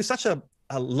he was such a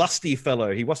lusty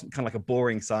fellow. He wasn't kind of like a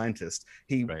boring scientist.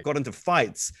 He got into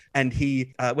fights, and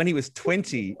he, when he was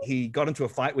 20, he got into a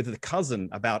fight with a cousin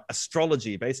about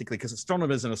astrology, basically, because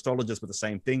astronomers and astrologers were the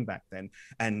same thing back then.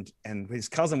 And his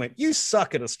cousin went, you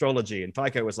suck at astrology. And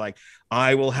Tycho was like,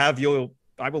 I will have you.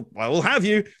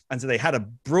 And so they had a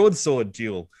broadsword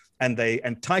duel. And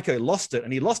Tycho lost it,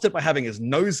 and he lost it by having his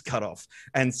nose cut off.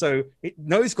 And so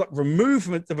nose got removed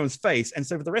from his face. And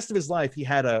so for the rest of his life, he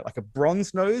had a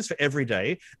bronze nose for every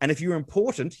day. And if you were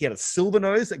important, he had a silver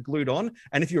nose that glued on.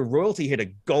 And if you were royalty, he had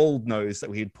a gold nose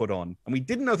that he'd put on. And we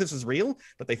didn't know if this was real,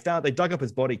 but they dug up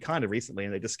his body kind of recently,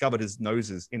 and they discovered his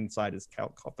noses inside his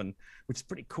coffin, which is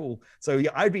pretty cool. So yeah,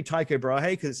 I'd be Tycho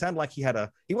Brahe, because it sounded like he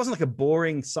wasn't like a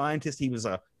boring scientist. He was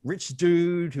a rich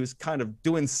dude who was kind of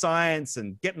doing science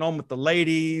and getting on with the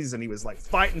ladies, and he was like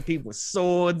fighting people with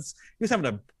swords. He was having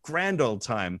a grand old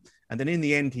time. And then in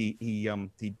the end,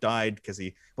 he died because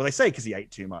he ate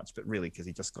too much, but really because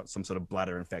he just got some sort of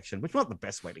bladder infection, which wasn't the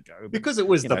best way to go. But, because it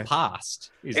was the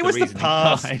past. It was the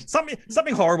past.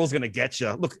 Something horrible is going to get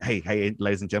you. Look, hey,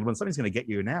 ladies and gentlemen, something's going to get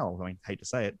you now. I mean, hate to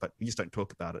say it, but you just don't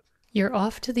talk about it. You're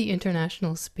off to the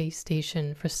International Space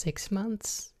Station for 6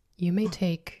 months. You may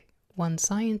take 1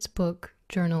 science book,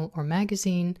 journal, or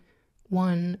magazine,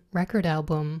 1 record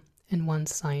album, and 1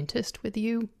 scientist with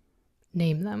you.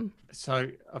 Name them. So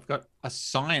I've got a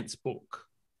science book.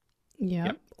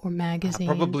 Yep. Or magazine.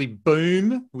 Probably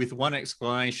Boom with 1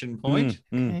 exclamation point.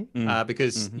 Okay.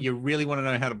 Because you really want to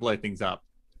know how to blow things up.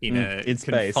 in a in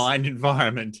space. confined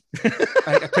environment,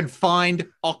 a confined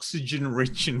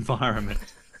oxygen-rich environment.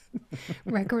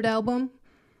 Record album?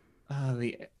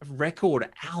 The record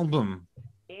album.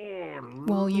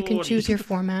 Well, you can choose your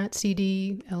format: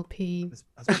 CD, LP. I was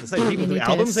about to say, do people do Mini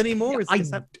albums disc. anymore?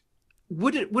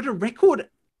 Would a record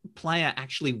player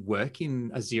actually work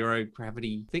in a zero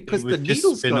gravity thing? Because the It would just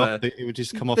needle's spin got off to, it would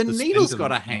just come off the the needle's spindle.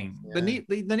 got to hang. Yeah.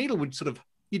 The needle would sort of,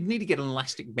 you'd need to get an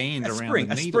elastic band around spring,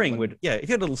 the a needle. spring would, yeah, if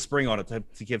you had a little spring on it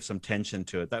to give some tension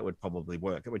to it, that would probably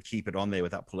work. It would keep it on there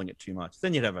without pulling it too much.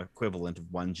 Then you'd have an equivalent of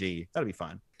 1G. That'd be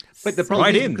fine. But the problem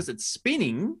Right is in. because it's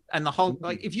spinning and the whole,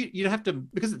 like, if you'd have to,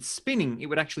 because it's spinning, it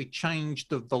would actually change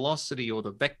the velocity or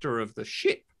the vector of the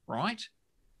ship, right?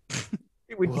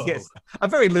 It would, Whoa. yes, a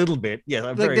very little bit. Yeah, a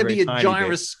Like very, there'd very be a tiny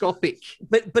gyroscopic.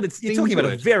 bit. But it's, you're thing talking to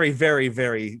about a it. very, very,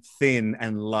 very thin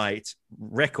and light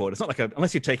record. It's not like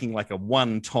unless you're taking like a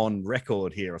 1 ton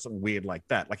record here or something weird like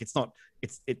that. Like it's not,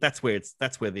 that's where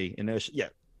the inertia. Yeah,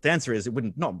 the answer is it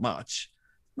wouldn't, not much.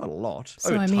 Not a lot. So,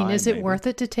 Over I mean, time, is it maybe. worth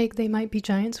it to take They Might Be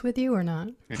Giants with you or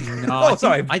not? No,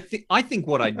 sorry. I think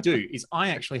what I'd do is I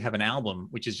actually have an album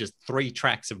which is just 3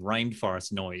 tracks of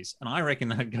rainforest noise, and I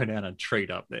reckon I'd go down a treat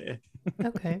up there,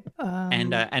 Okay.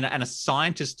 and a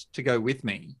scientist to go with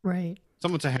me. Right.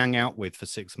 Someone to hang out with for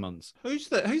 6 months. Who's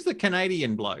the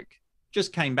Canadian bloke?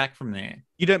 Just came back from there.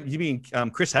 You mean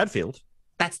Chris Hadfield?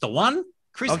 That's the one.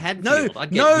 Chris Oh, Hadfield. I'd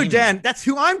get no, him. Dan, that's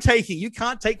who I'm taking. You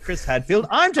can't take Chris Hadfield.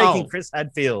 I'm taking Oh. Chris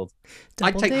Hadfield.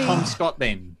 I'd Double take D. Tom Scott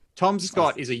then. Tom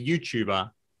Scott is a YouTuber,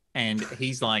 and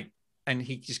he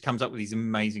just comes up with these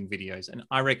amazing videos. And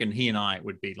I reckon he and I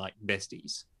would be like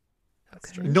besties.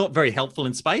 Okay. Not very helpful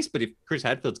in space, but if Chris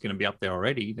Hadfield's going to be up there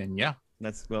already, then yeah.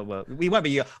 That's well, we won't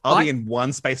be. I'll be in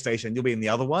one space station. You'll be in the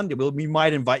other one. We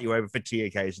might invite you over for tea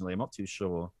occasionally. I'm not too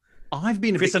sure. I've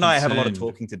been Chris and I have a lot of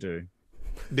talking to do.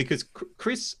 because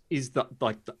Chris is the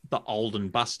old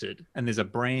and busted, and there's a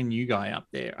brand new guy up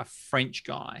there, a French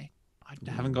guy. I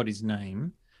haven't got his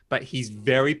name, but he's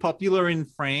very popular in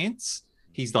France.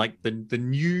 He's like the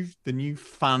new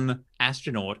fun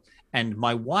astronaut, and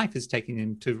my wife has taken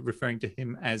him to referring to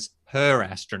him as her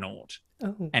astronaut,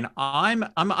 Oh. and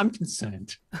I'm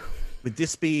concerned. Would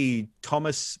this be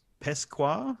Thomas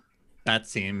Pesquet?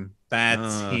 That's him.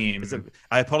 That's him.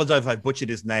 I apologize if I butchered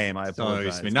his name. I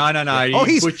apologize. No. Oh, you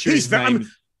he's butchered his very. name.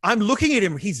 I'm looking at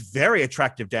him. He's very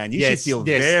attractive, Dan. You should feel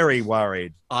very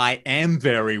worried. I am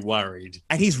very worried.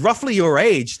 And he's roughly your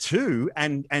age too,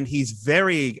 and he's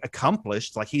very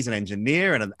accomplished. Like he's an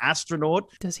engineer and an astronaut.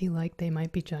 Does he like They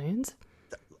Might Be Giants?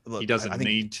 Look, He doesn't I think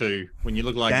need to. When you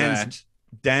look like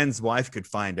Dan's wife could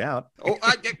find out.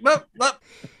 that. Oh,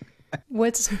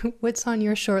 What's on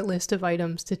your short list of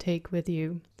items to take with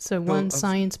you? So one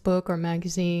science book or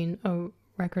magazine, a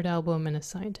record album, and a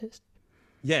scientist.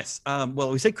 Yes.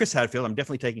 Well, we said Chris Hadfield. I'm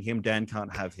definitely taking him. Dan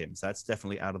can't have him, so that's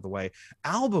definitely out of the way.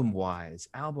 Album wise,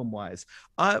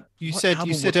 You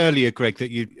said earlier, Greg,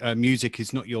 that music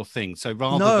is not your thing. So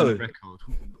rather than a record,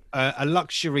 a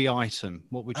luxury item,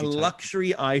 what would you take?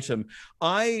 Luxury item?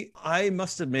 I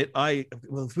must admit,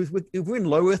 if we're in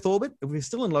low Earth orbit, if we're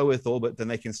still in low Earth orbit, then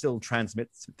they can still transmit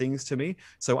things to me.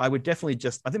 So I would definitely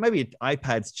I think maybe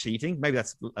iPad's cheating. Maybe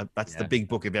that's the big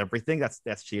book of everything.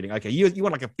 That's cheating. Okay, you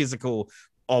want like a physical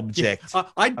object? Yeah,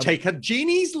 I'd take a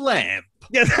genie's lamp.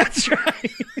 Yeah, that's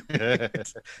right.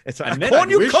 It's a And then I'd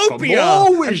wish for cornucopia.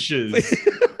 more wishes.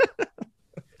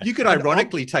 You could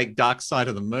ironically take Dark Side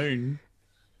of the Moon,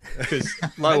 because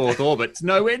low Earth orbit's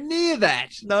nowhere near that.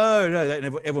 No,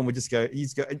 everyone would just go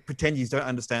pretend you don't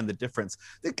understand the difference.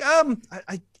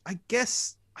 I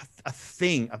guess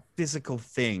a physical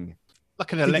thing.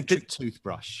 Like an electric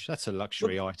toothbrush. That's a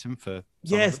luxury item for.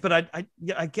 Yes, but I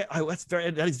get.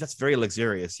 That's very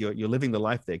luxurious. You're living the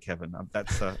life there, Kevin.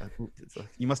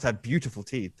 You must have beautiful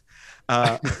teeth.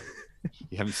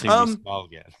 You haven't seen me smile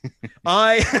yet.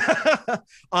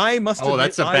 I must. Oh,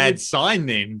 that's a bad sign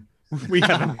then. We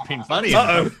haven't been funny.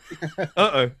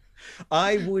 Uh-oh.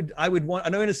 I would want. I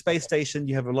know in a space station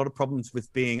you have a lot of problems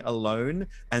with being alone,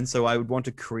 and so I would want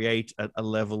to create a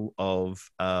level of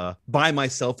by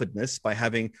myselfedness by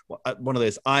having one of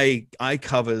those eye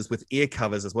covers with ear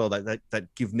covers as well that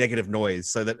give negative noise,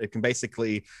 so that it can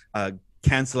basically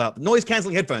cancel out noise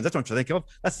canceling headphones. That's what I'm trying to think of.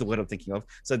 That's the word I'm thinking of.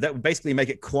 So that would basically make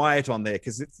it quiet on there,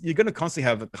 because you're going to constantly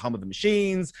have the hum of the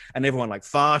machines and everyone like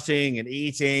farting and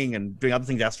eating and doing other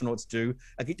things astronauts do.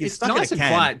 It's nice and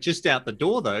quiet just out the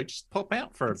door, though. Just pop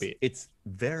out for a bit. It's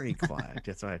very quiet.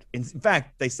 That's right. In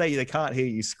fact, they say they can't hear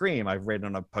you scream. I've read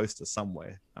on a poster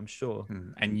somewhere, I'm sure.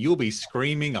 And you'll be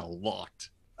screaming a lot.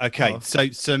 Okay, so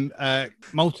some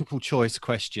multiple choice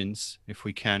questions, if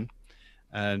we can.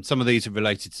 Some of these are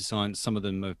related to science. Some of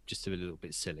them are just a little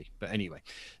bit silly. But anyway,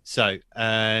 so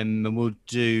and we'll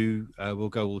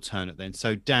go alternate then.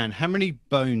 So Dan, how many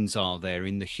bones are there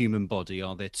in the human body?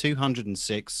 Are there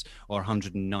 206 or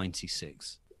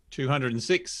 196?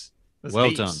 206. That's Well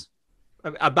heaps.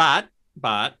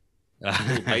 But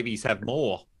little babies have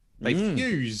more. They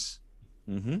fuse.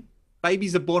 Mm-hmm.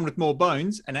 Babies are born with more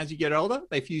bones, and as you get older,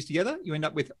 they fuse together. You end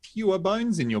up with fewer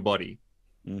bones in your body.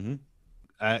 Mm-hmm.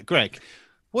 Greg,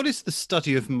 what is the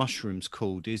study of mushrooms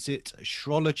called? Is it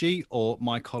astrology or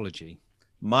mycology?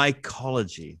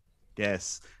 Mycology.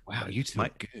 Yes. Wow, you two are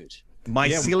good.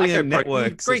 Mycelium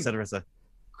networks, etc.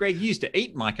 Greg used to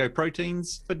eat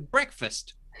mycoproteins for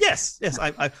breakfast. Yes.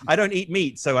 I don't eat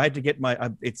meat, so I had to get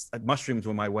mushrooms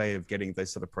were my way of getting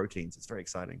those sort of proteins. It's very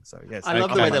exciting. So yes, I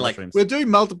love the way they're like, we'll do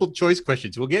multiple choice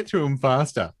questions. We'll get through them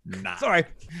faster. Nah. Sorry.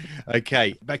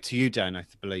 Okay, back to you, Dan, I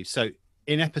believe. So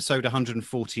in episode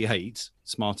 148,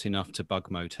 Smart Enough to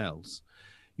Bug Motels,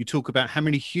 you talk about how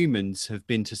many humans have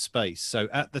been to space. So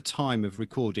at the time of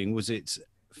recording, was it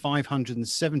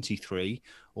 573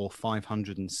 or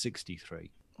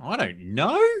 563? I don't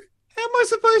know. How am I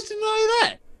supposed to know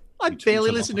that? I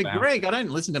barely listen to Greg. I don't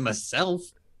listen to myself.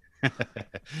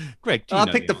 Greg, I'll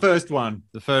pick the first one.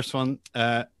 The first one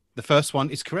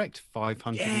is correct.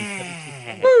 573.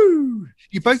 Yeah. Woo!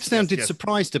 You both sounded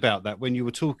surprised about that when you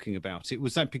were talking about it.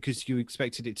 Was that because you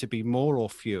expected it to be more or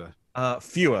fewer?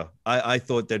 Fewer. I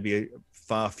thought there'd be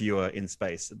far fewer in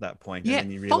space at that point. Yeah, and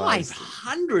then you realize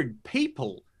 500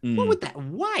 people. What would that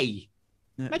weigh?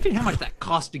 Imagine how much that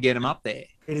cost to get them up there.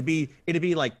 It'd be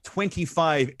like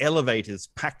 25 elevators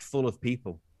packed full of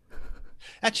people.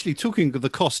 Actually, talking of the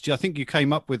cost, I think you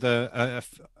came up with I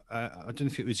don't know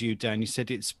if it was you, Dan. You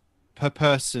said it's per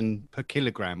person per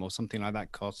kilogram or something like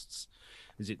that costs.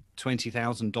 Is it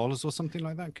 $20,000 or something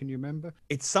like that? Can you remember?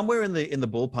 It's somewhere in the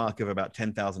ballpark of about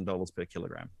 $10,000 per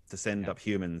kilogram to send up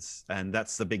humans, and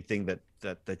that's the big thing that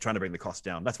they're trying to bring the cost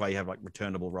down. That's why you have like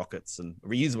returnable rockets and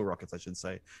reusable rockets, I should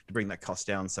say, to bring that cost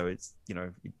down. So it's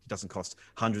it doesn't cost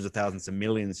hundreds of thousands of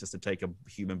millions just to take a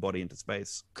human body into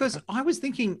space. Because I was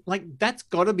thinking, like, that's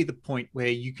got to be the point where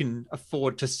you can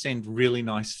afford to send really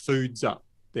nice foods up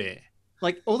there.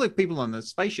 Like, all the people on the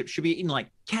spaceship should be eating like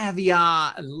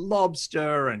caviar and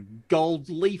lobster and gold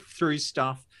leaf through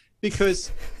stuff,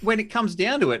 because when it comes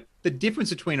down to it, the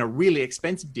difference between a really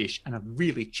expensive dish and a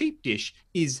really cheap dish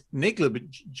is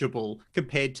negligible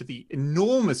compared to the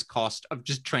enormous cost of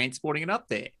just transporting it up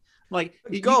there. Like,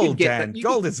 gold, Dan.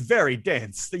 Gold is very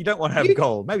dense. You don't want to have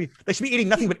gold. Maybe they should be eating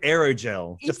nothing but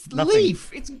aerogel. It's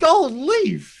leaf. It's gold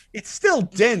leaf. It's still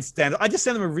dense, Dan. I just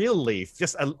send them a real leaf,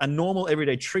 just a normal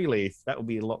everyday tree leaf.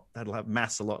 That'll have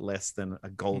mass a lot less than a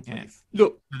gold leaf.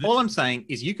 Look, all I'm saying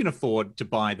is you can afford to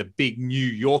buy the big New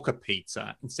Yorker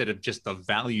pizza instead of just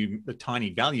the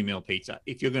tiny value meal pizza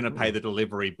if you're going to pay the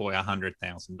delivery boy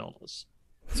 $100,000.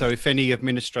 So if any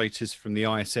administrators from the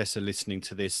ISS are listening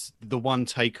to this, the one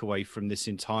takeaway from this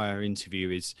entire interview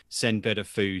is send better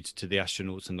food to the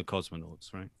astronauts and the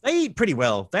cosmonauts, right? They eat pretty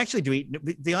well. They actually do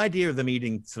eat. The idea of them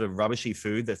eating sort of rubbishy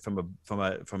food that's from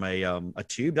a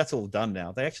tube, that's all done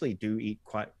now. They actually do eat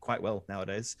quite well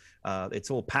nowadays.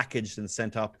 It's all packaged and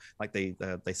sent up. Like they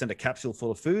send a capsule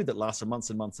full of food that lasts for months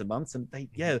and months and months. And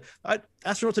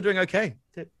astronauts are doing okay.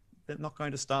 They're not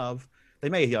going to starve. They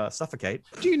may suffocate.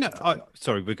 Do you know?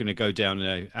 Sorry, we're going to go down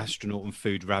an astronaut and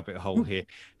food rabbit hole here.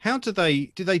 How do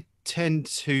they tend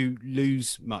to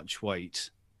lose much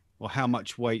weight, or how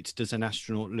much weight does an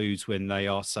astronaut lose when they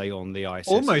are, say, on the ISS?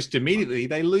 Almost immediately,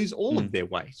 they lose all of their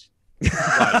weight.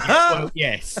 Right. Well,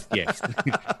 yes.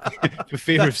 For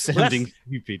fear of sounding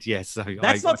stupid, yes.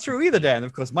 That's not true either, Dan.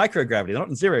 Of course, microgravity. They're not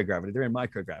in zero gravity. They're in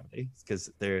microgravity because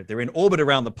they're in orbit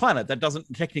around the planet. That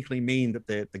doesn't technically mean that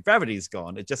the gravity is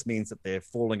gone. It just means that they're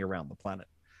falling around the planet.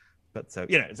 But so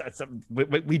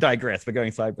we digress. We're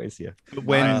going sideways here.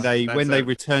 When they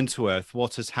return to Earth,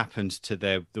 what has happened to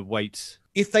the weight?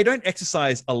 If they don't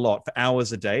exercise a lot for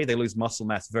hours a day, they lose muscle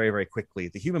mass very, very quickly.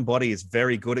 The human body is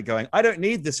very good at going, I don't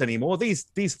need this anymore. These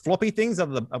floppy things up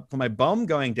for my bum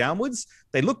going downwards,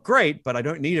 they look great, but I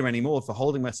don't need them anymore for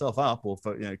holding myself up or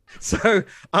for, So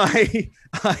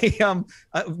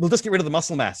we'll just get rid of the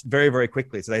muscle mass very, very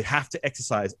quickly. So they have to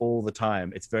exercise all the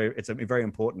time. It's very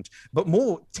important. But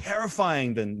more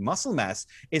terrifying than muscle mass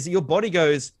is that your body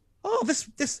goes, oh,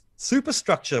 this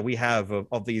superstructure we have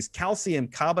of these calcium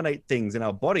carbonate things in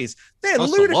our bodies, they're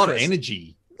ludicrous. A lot of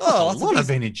energy. A lot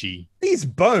of energy. These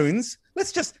bones,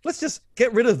 let's just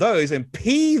get rid of those and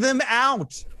pee them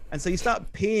out. And so you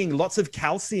start peeing lots of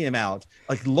calcium out,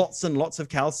 like lots and lots of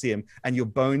calcium, and your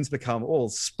bones become all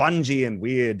spongy and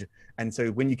weird. And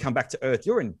so when you come back to Earth,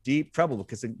 you're in deep trouble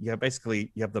because you have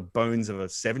the bones of a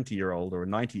 70-year-old or a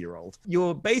 90-year-old.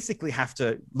 You'll basically have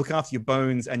to look after your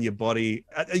bones and your body.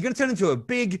 You're going to turn into a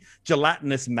big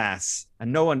gelatinous mass.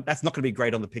 And that's not going to be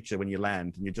great on the picture when you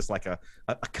land. And you're just like a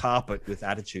carpet with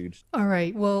attitude. All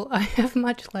right. Well, I have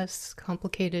much less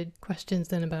complicated questions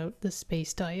than about the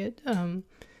space diet. So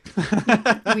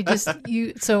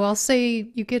I'll say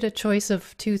you get a choice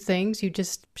of two things. You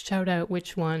just shout out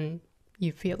which one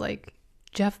you feel like.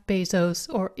 Jeff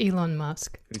Bezos or Elon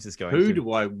Musk. Who's this going Who to?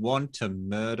 do I want to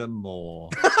murder more?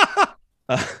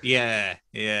 Yeah.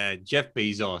 Jeff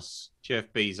Bezos.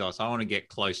 I want to get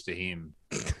close to him.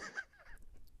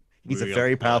 He's a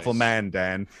very powerful man,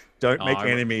 Dan. Don't make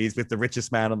enemies with the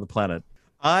richest man on the planet.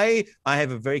 I have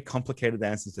a very complicated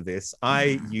answer to this.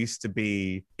 I used to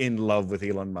be in love with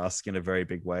Elon Musk in a very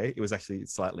big way. It was actually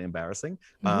slightly embarrassing.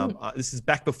 This is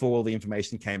back before all the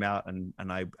information came out, and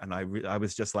I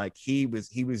was just like, he was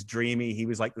dreamy. He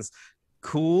was like this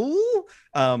cool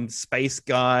space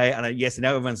guy. And yes,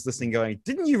 now everyone's listening, going,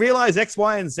 "Didn't you realize X,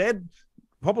 Y, and Z?"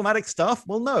 Problematic stuff?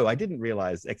 Well, no, I didn't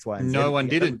realize X, Y, and Z. No one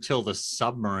did until the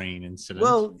submarine incident.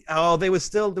 Well, there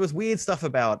was weird stuff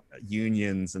about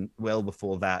unions and well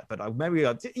before that. But when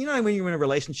you're in a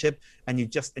relationship and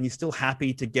you're still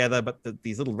happy together, but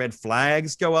these little red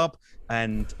flags go up,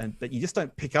 and that you just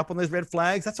don't pick up on those red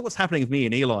flags. That's what's happening with me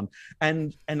and Elon.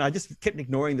 And I just kept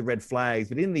ignoring the red flags.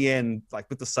 But in the end, like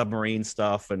with the submarine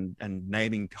stuff and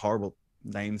naming horrible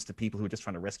names to people who are just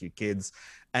trying to rescue kids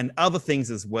and other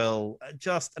things as well,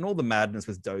 and all the madness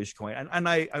with Dogecoin, and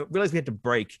I realized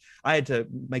I had to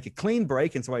make a clean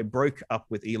break, and so I broke up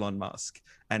with Elon Musk,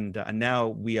 and now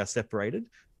we are separated,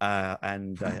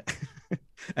 and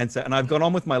I've gone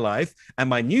on with my life, and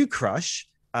my new crush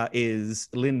is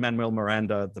Lin-Manuel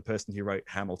Miranda, the person who wrote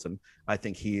Hamilton. I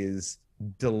think he is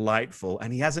delightful,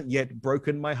 and he hasn't yet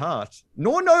broken my heart,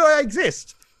 nor know I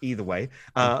exist. Either way,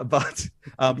 so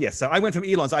I went from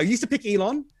Elon. So I used to pick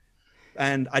Elon,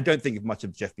 and I don't think much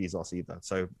of Jeff Bezos either.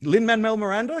 So Lin-Manuel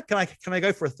Miranda, can I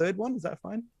go for a third one? Is that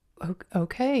fine?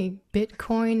 Okay,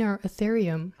 Bitcoin or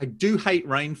Ethereum? I do hate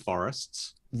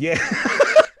rainforests. Yeah.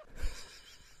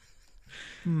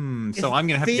 So I'm going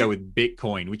to have to go with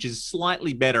Bitcoin, which is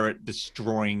slightly better at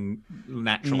destroying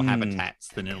natural habitats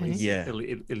than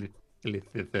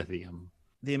Ethereum.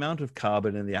 The amount of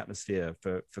carbon in the atmosphere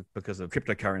because of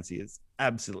cryptocurrency is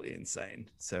absolutely insane.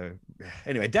 So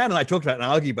anyway, Dan and I talked about and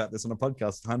argued about this on a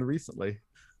podcast kind of recently.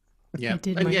 Yeah,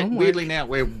 and yet weirdly now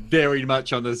we're very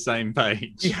much on the same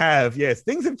page. We have, yes.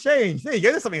 Things have changed. There you go.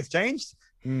 There's something that's changed.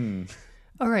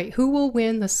 All right. Who will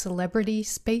win the celebrity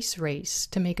space race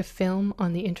to make a film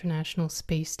on the International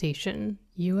Space Station?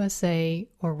 USA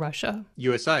or Russia?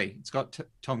 USA. It's got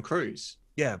Tom Cruise.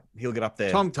 Yeah, he'll get up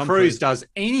there. Tom Cruise does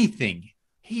anything.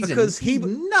 He's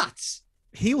nuts.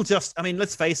 He'll just,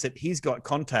 let's face it, he's got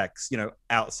contacts,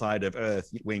 outside of Earth.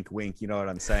 Wink, wink. You know what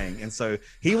I'm saying? And so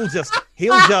he'll just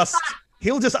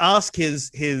ask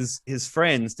his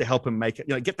friends to help him make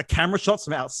it. Get the camera shots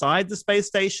from outside the space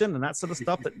station and that sort of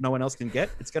stuff that no one else can get.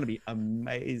 It's going to be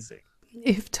amazing.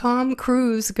 If Tom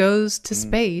Cruise goes to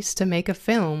space to make a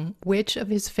film, which of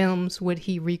his films would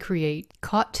he recreate?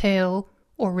 Cocktail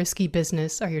or Risky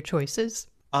Business are your choices.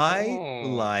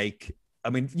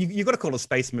 You've got to call a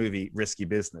space movie Risky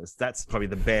Business. That's probably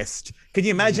the best. Can you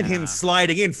imagine him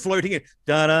sliding in, floating in,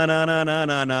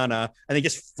 da-na-na-na-na-na-na, and he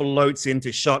just floats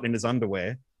into shot in his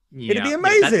underwear? Yeah. It'd be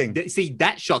amazing.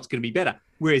 That shot's going to be better.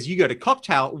 Whereas you go to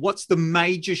Cocktail, what's the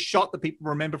major shot that people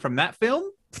remember from that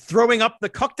film? Throwing up the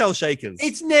cocktail shakers.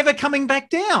 It's never coming back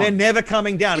down. They're never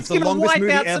coming down. It's the longest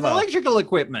movie ever. Some electrical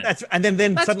equipment. And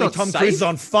then suddenly Tom Cruise is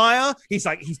on fire. He's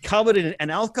covered in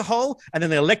alcohol, and then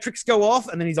the electrics go off,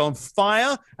 and then he's on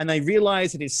fire, and they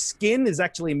realize that his skin is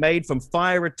actually made from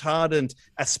fire retardant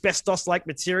asbestos-like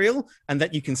material, and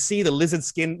that you can see the lizard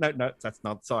skin. No, that's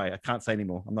not. Sorry, I can't say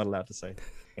anymore. I'm not allowed to say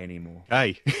anymore.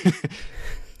 Hey.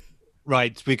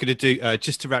 Right, we're going to do,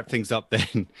 just to wrap things up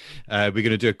then, we're going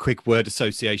to do a quick word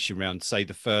association round. Say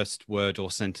the first word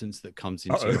or sentence that comes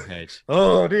into your head.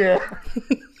 Oh, dear.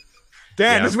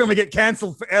 Dan, this is when we get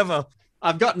cancelled forever.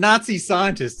 I've got Nazi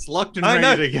scientists locked and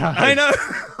ready to go. I know.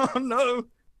 Oh, no.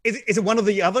 Is it one or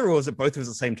the other, or is it both of us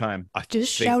at the same time?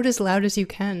 Just shout as loud as you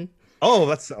can.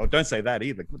 Oh, don't say that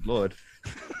either. Good Lord.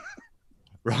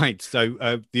 Right,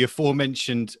 so the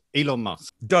aforementioned Elon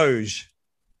Musk. Doge.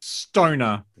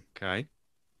 Stoner. Okay.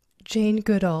 Jane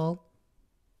Goodall.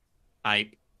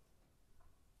 Ape.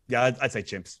 Yeah, I'd say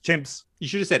chimps. Chimps. You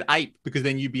should have said ape, because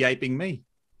then you'd be aping me.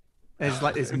 There's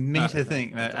like this meta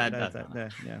thing.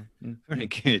 Yeah. Very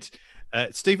good.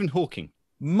 Stephen Hawking.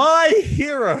 My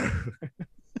hero.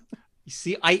 You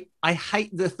see, I hate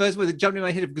the first word that jumped in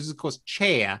my head because, of course,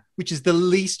 chair, which is the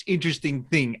least interesting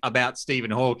thing about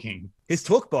Stephen Hawking. His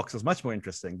talk box was much more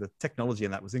interesting. The technology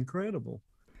in that was incredible.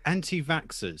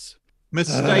 Anti-vaxxers.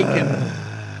 Mistaken.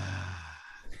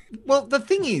 Well, the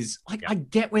thing is, I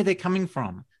get where they're coming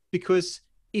from, because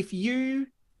if you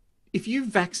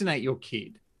vaccinate your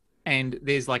kid and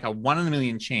there's like a 1 in a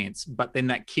million chance, but then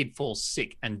that kid falls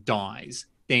sick and dies,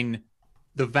 then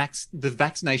the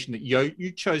vaccination that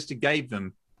you chose to give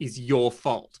them is your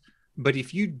fault. But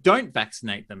if you don't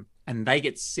vaccinate them and they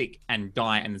get sick and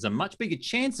die, and there's a much bigger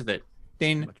chance of it,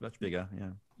 then much bigger,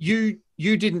 yeah.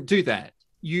 You didn't do that.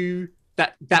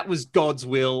 That was God's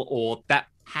will, or that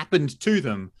happened to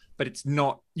them, but it's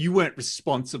not, you weren't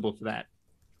responsible for that.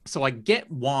 So I get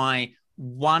why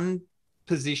one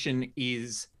position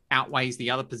outweighs the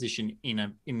other position in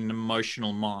an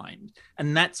emotional mind.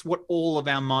 And that's what all of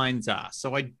our minds are.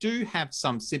 So I do have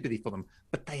some sympathy for them,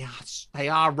 but they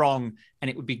are wrong. And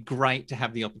it would be great to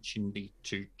have the opportunity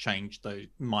to change those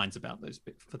minds about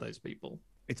for those people.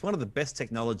 It's one of the best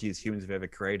technologies humans have ever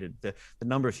created. The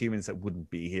number of humans that wouldn't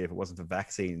be here if it wasn't for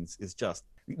vaccines is just,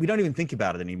 we don't even think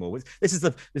about it anymore. This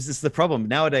is the problem.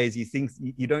 Nowadays,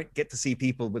 you don't get to see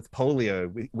people with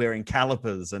polio wearing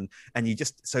calipers, and you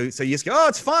just, so you just go, oh,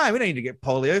 it's fine, we don't need to get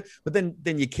polio. But then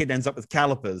your kid ends up with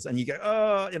calipers, and you go,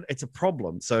 oh, it's a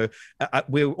problem. So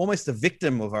we're almost a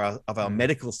victim of our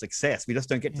medical success. We just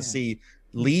don't get to see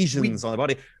lesions on the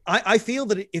body. I feel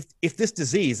that if this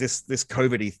disease, this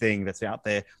COVID-y thing that's out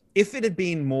there, if it had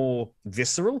been more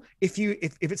visceral, if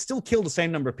it still killed the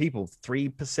same number of people,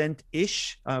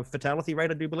 3%-ish fatality rate,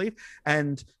 I do believe,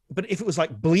 but if it was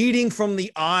like bleeding from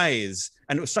the eyes,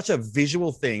 and it was such a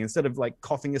visual thing, instead of like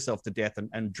coughing yourself to death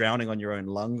and drowning on your own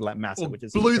lung mass, which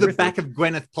is blew the back of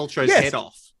Gwyneth Paltrow's head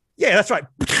off. Yeah, that's right.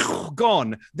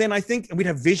 Gone. Then I think we'd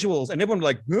have visuals, and everyone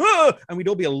would be like, "Ugh!" And we'd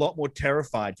all be a lot more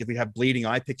terrified because we'd have bleeding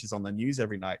eye pictures on the news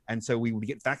every night. And so we would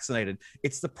get vaccinated.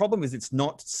 The problem is it's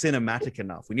not cinematic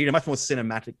enough. We need a much more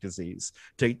cinematic disease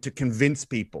to convince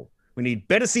people. We need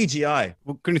better CGI.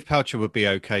 Well, Gwyneth Paltrow would be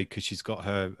okay because she's got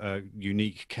her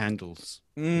unique candles.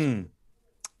 I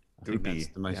think that's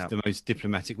the most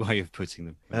diplomatic way of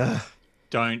putting them.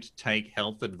 Don't take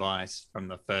health advice from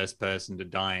the first person to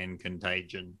die in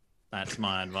Contagion. That's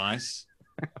my advice.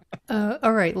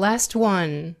 All right, last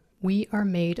one. We are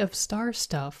made of star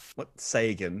stuff. What,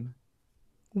 Sagan?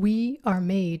 We are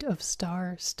made of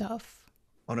star stuff.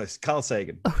 Oh, no, it's Carl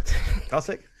Sagan. Oh. Carl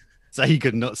Sagan?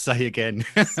 Sagan, not say again.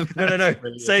 No.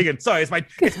 Sagan. Sorry,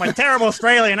 it's my terrible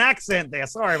Australian accent there.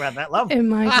 Sorry about that, love. And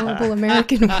my global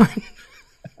American one.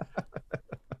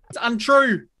 It's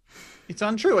untrue. It's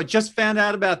untrue. I just found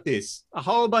out about this. A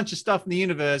whole bunch of stuff in the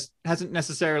universe hasn't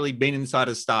necessarily been inside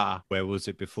a star. Where was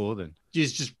it before then?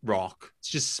 It's just rock. It's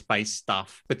just space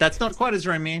stuff. But that's not quite as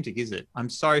romantic, is it? I'm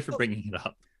sorry for bringing it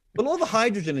up. Well, all the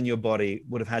hydrogen in your body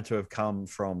would have had to have come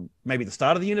from maybe the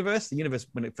start of the universe. The universe,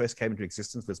 when it first came into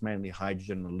existence, was mainly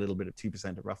hydrogen, a little bit of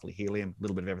 2% of roughly helium, a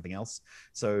little bit of everything else.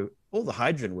 So all the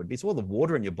hydrogen would be, so all the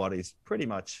water in your body is pretty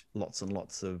much lots and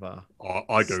lots of...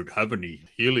 I don't have any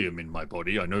helium in my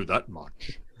body. I know that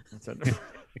much.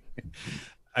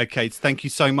 Okay, thank you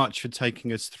so much for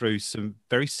taking us through some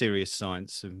very serious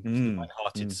science, some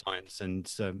light-hearted science, and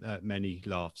many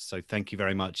laughs. So thank you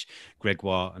very much, Greg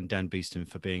Wah and Dan Beeston,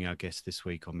 for being our guest this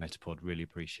week on MetaPod. Really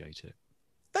appreciate it.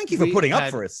 Thank you for putting up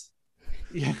for us.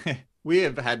 Yeah, we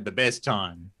have had the best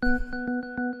time.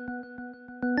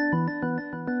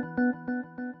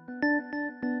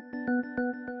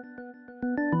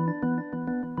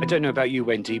 I don't know about you,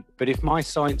 Wendy, but if my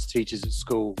science teachers at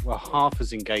school were half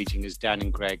as engaging as Dan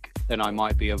and Greg, then I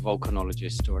might be a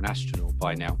volcanologist or an astronaut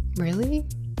by now. Really?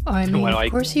 I mean,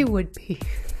 of course you would be.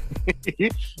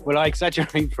 Well, I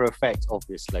exaggerate for effect,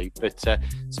 obviously, but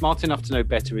Smart Enough to Know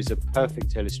Better is a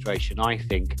perfect illustration, I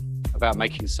think, about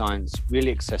making science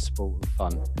really accessible and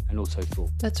fun, and also thought.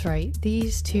 That's right.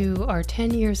 These two are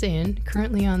 10 years in,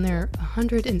 currently on their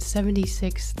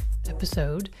 176th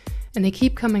episode, and they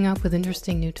keep coming up with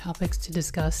interesting new topics to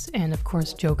discuss and, of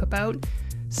course, joke about.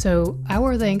 So,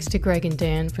 our thanks to Greg and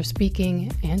Dan for speaking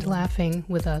and laughing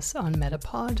with us on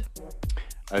MetaPod.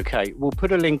 Okay, we'll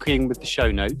put a link in with the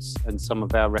show notes and some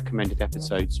of our recommended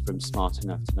episodes from Smart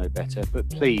Enough to Know Better, but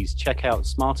please check out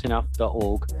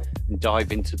smartenough.org and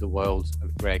dive into the world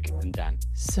of Greg and Dan.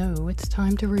 So, it's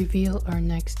time to reveal our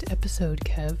next episode,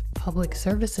 Kev. Public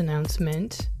service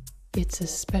announcement. It's a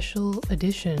special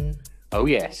edition. Oh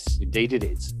yes, indeed it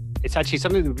is. It's actually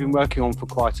something that we've been working on for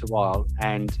quite a while,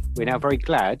 and we're now very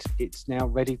glad it's now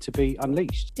ready to be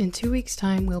unleashed. In 2 weeks'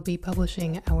 time, we'll be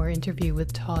publishing our interview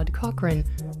with Todd Cochran,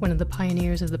 one of the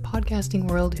pioneers of the podcasting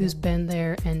world who's been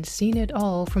there and seen it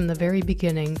all from the very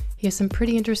beginning. He has some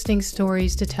pretty interesting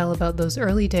stories to tell about those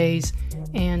early days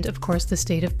and, of course, the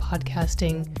state of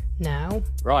podcasting now.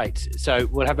 Right, so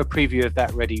we'll have a preview of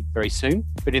that ready very soon.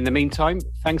 But in the meantime,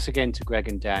 thanks again to Greg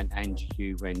and Dan and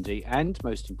you, Wendy, and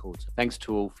most important, thanks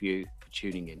to all for you for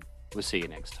tuning in. We'll see you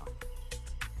next time.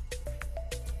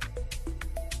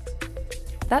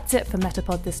 That's it for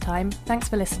MetaPod this time. Thanks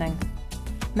for listening.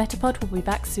 MetaPod will be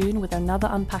back soon with another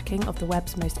unpacking of the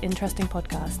web's most interesting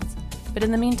podcasts. But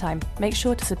in the meantime, make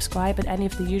sure to subscribe at any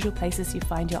of the usual places you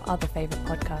find your other favourite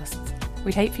podcasts.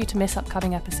 We'd hate for you to miss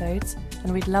upcoming episodes,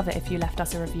 and we'd love it if you left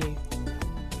us a review.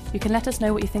 You can let us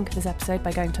know what you think of this episode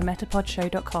by going to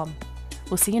metapodshow.com.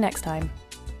 We'll see you next time.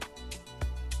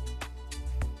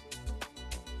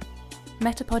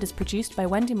 MetaPod is produced by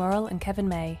Wendy Morrell and Kevin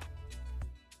May.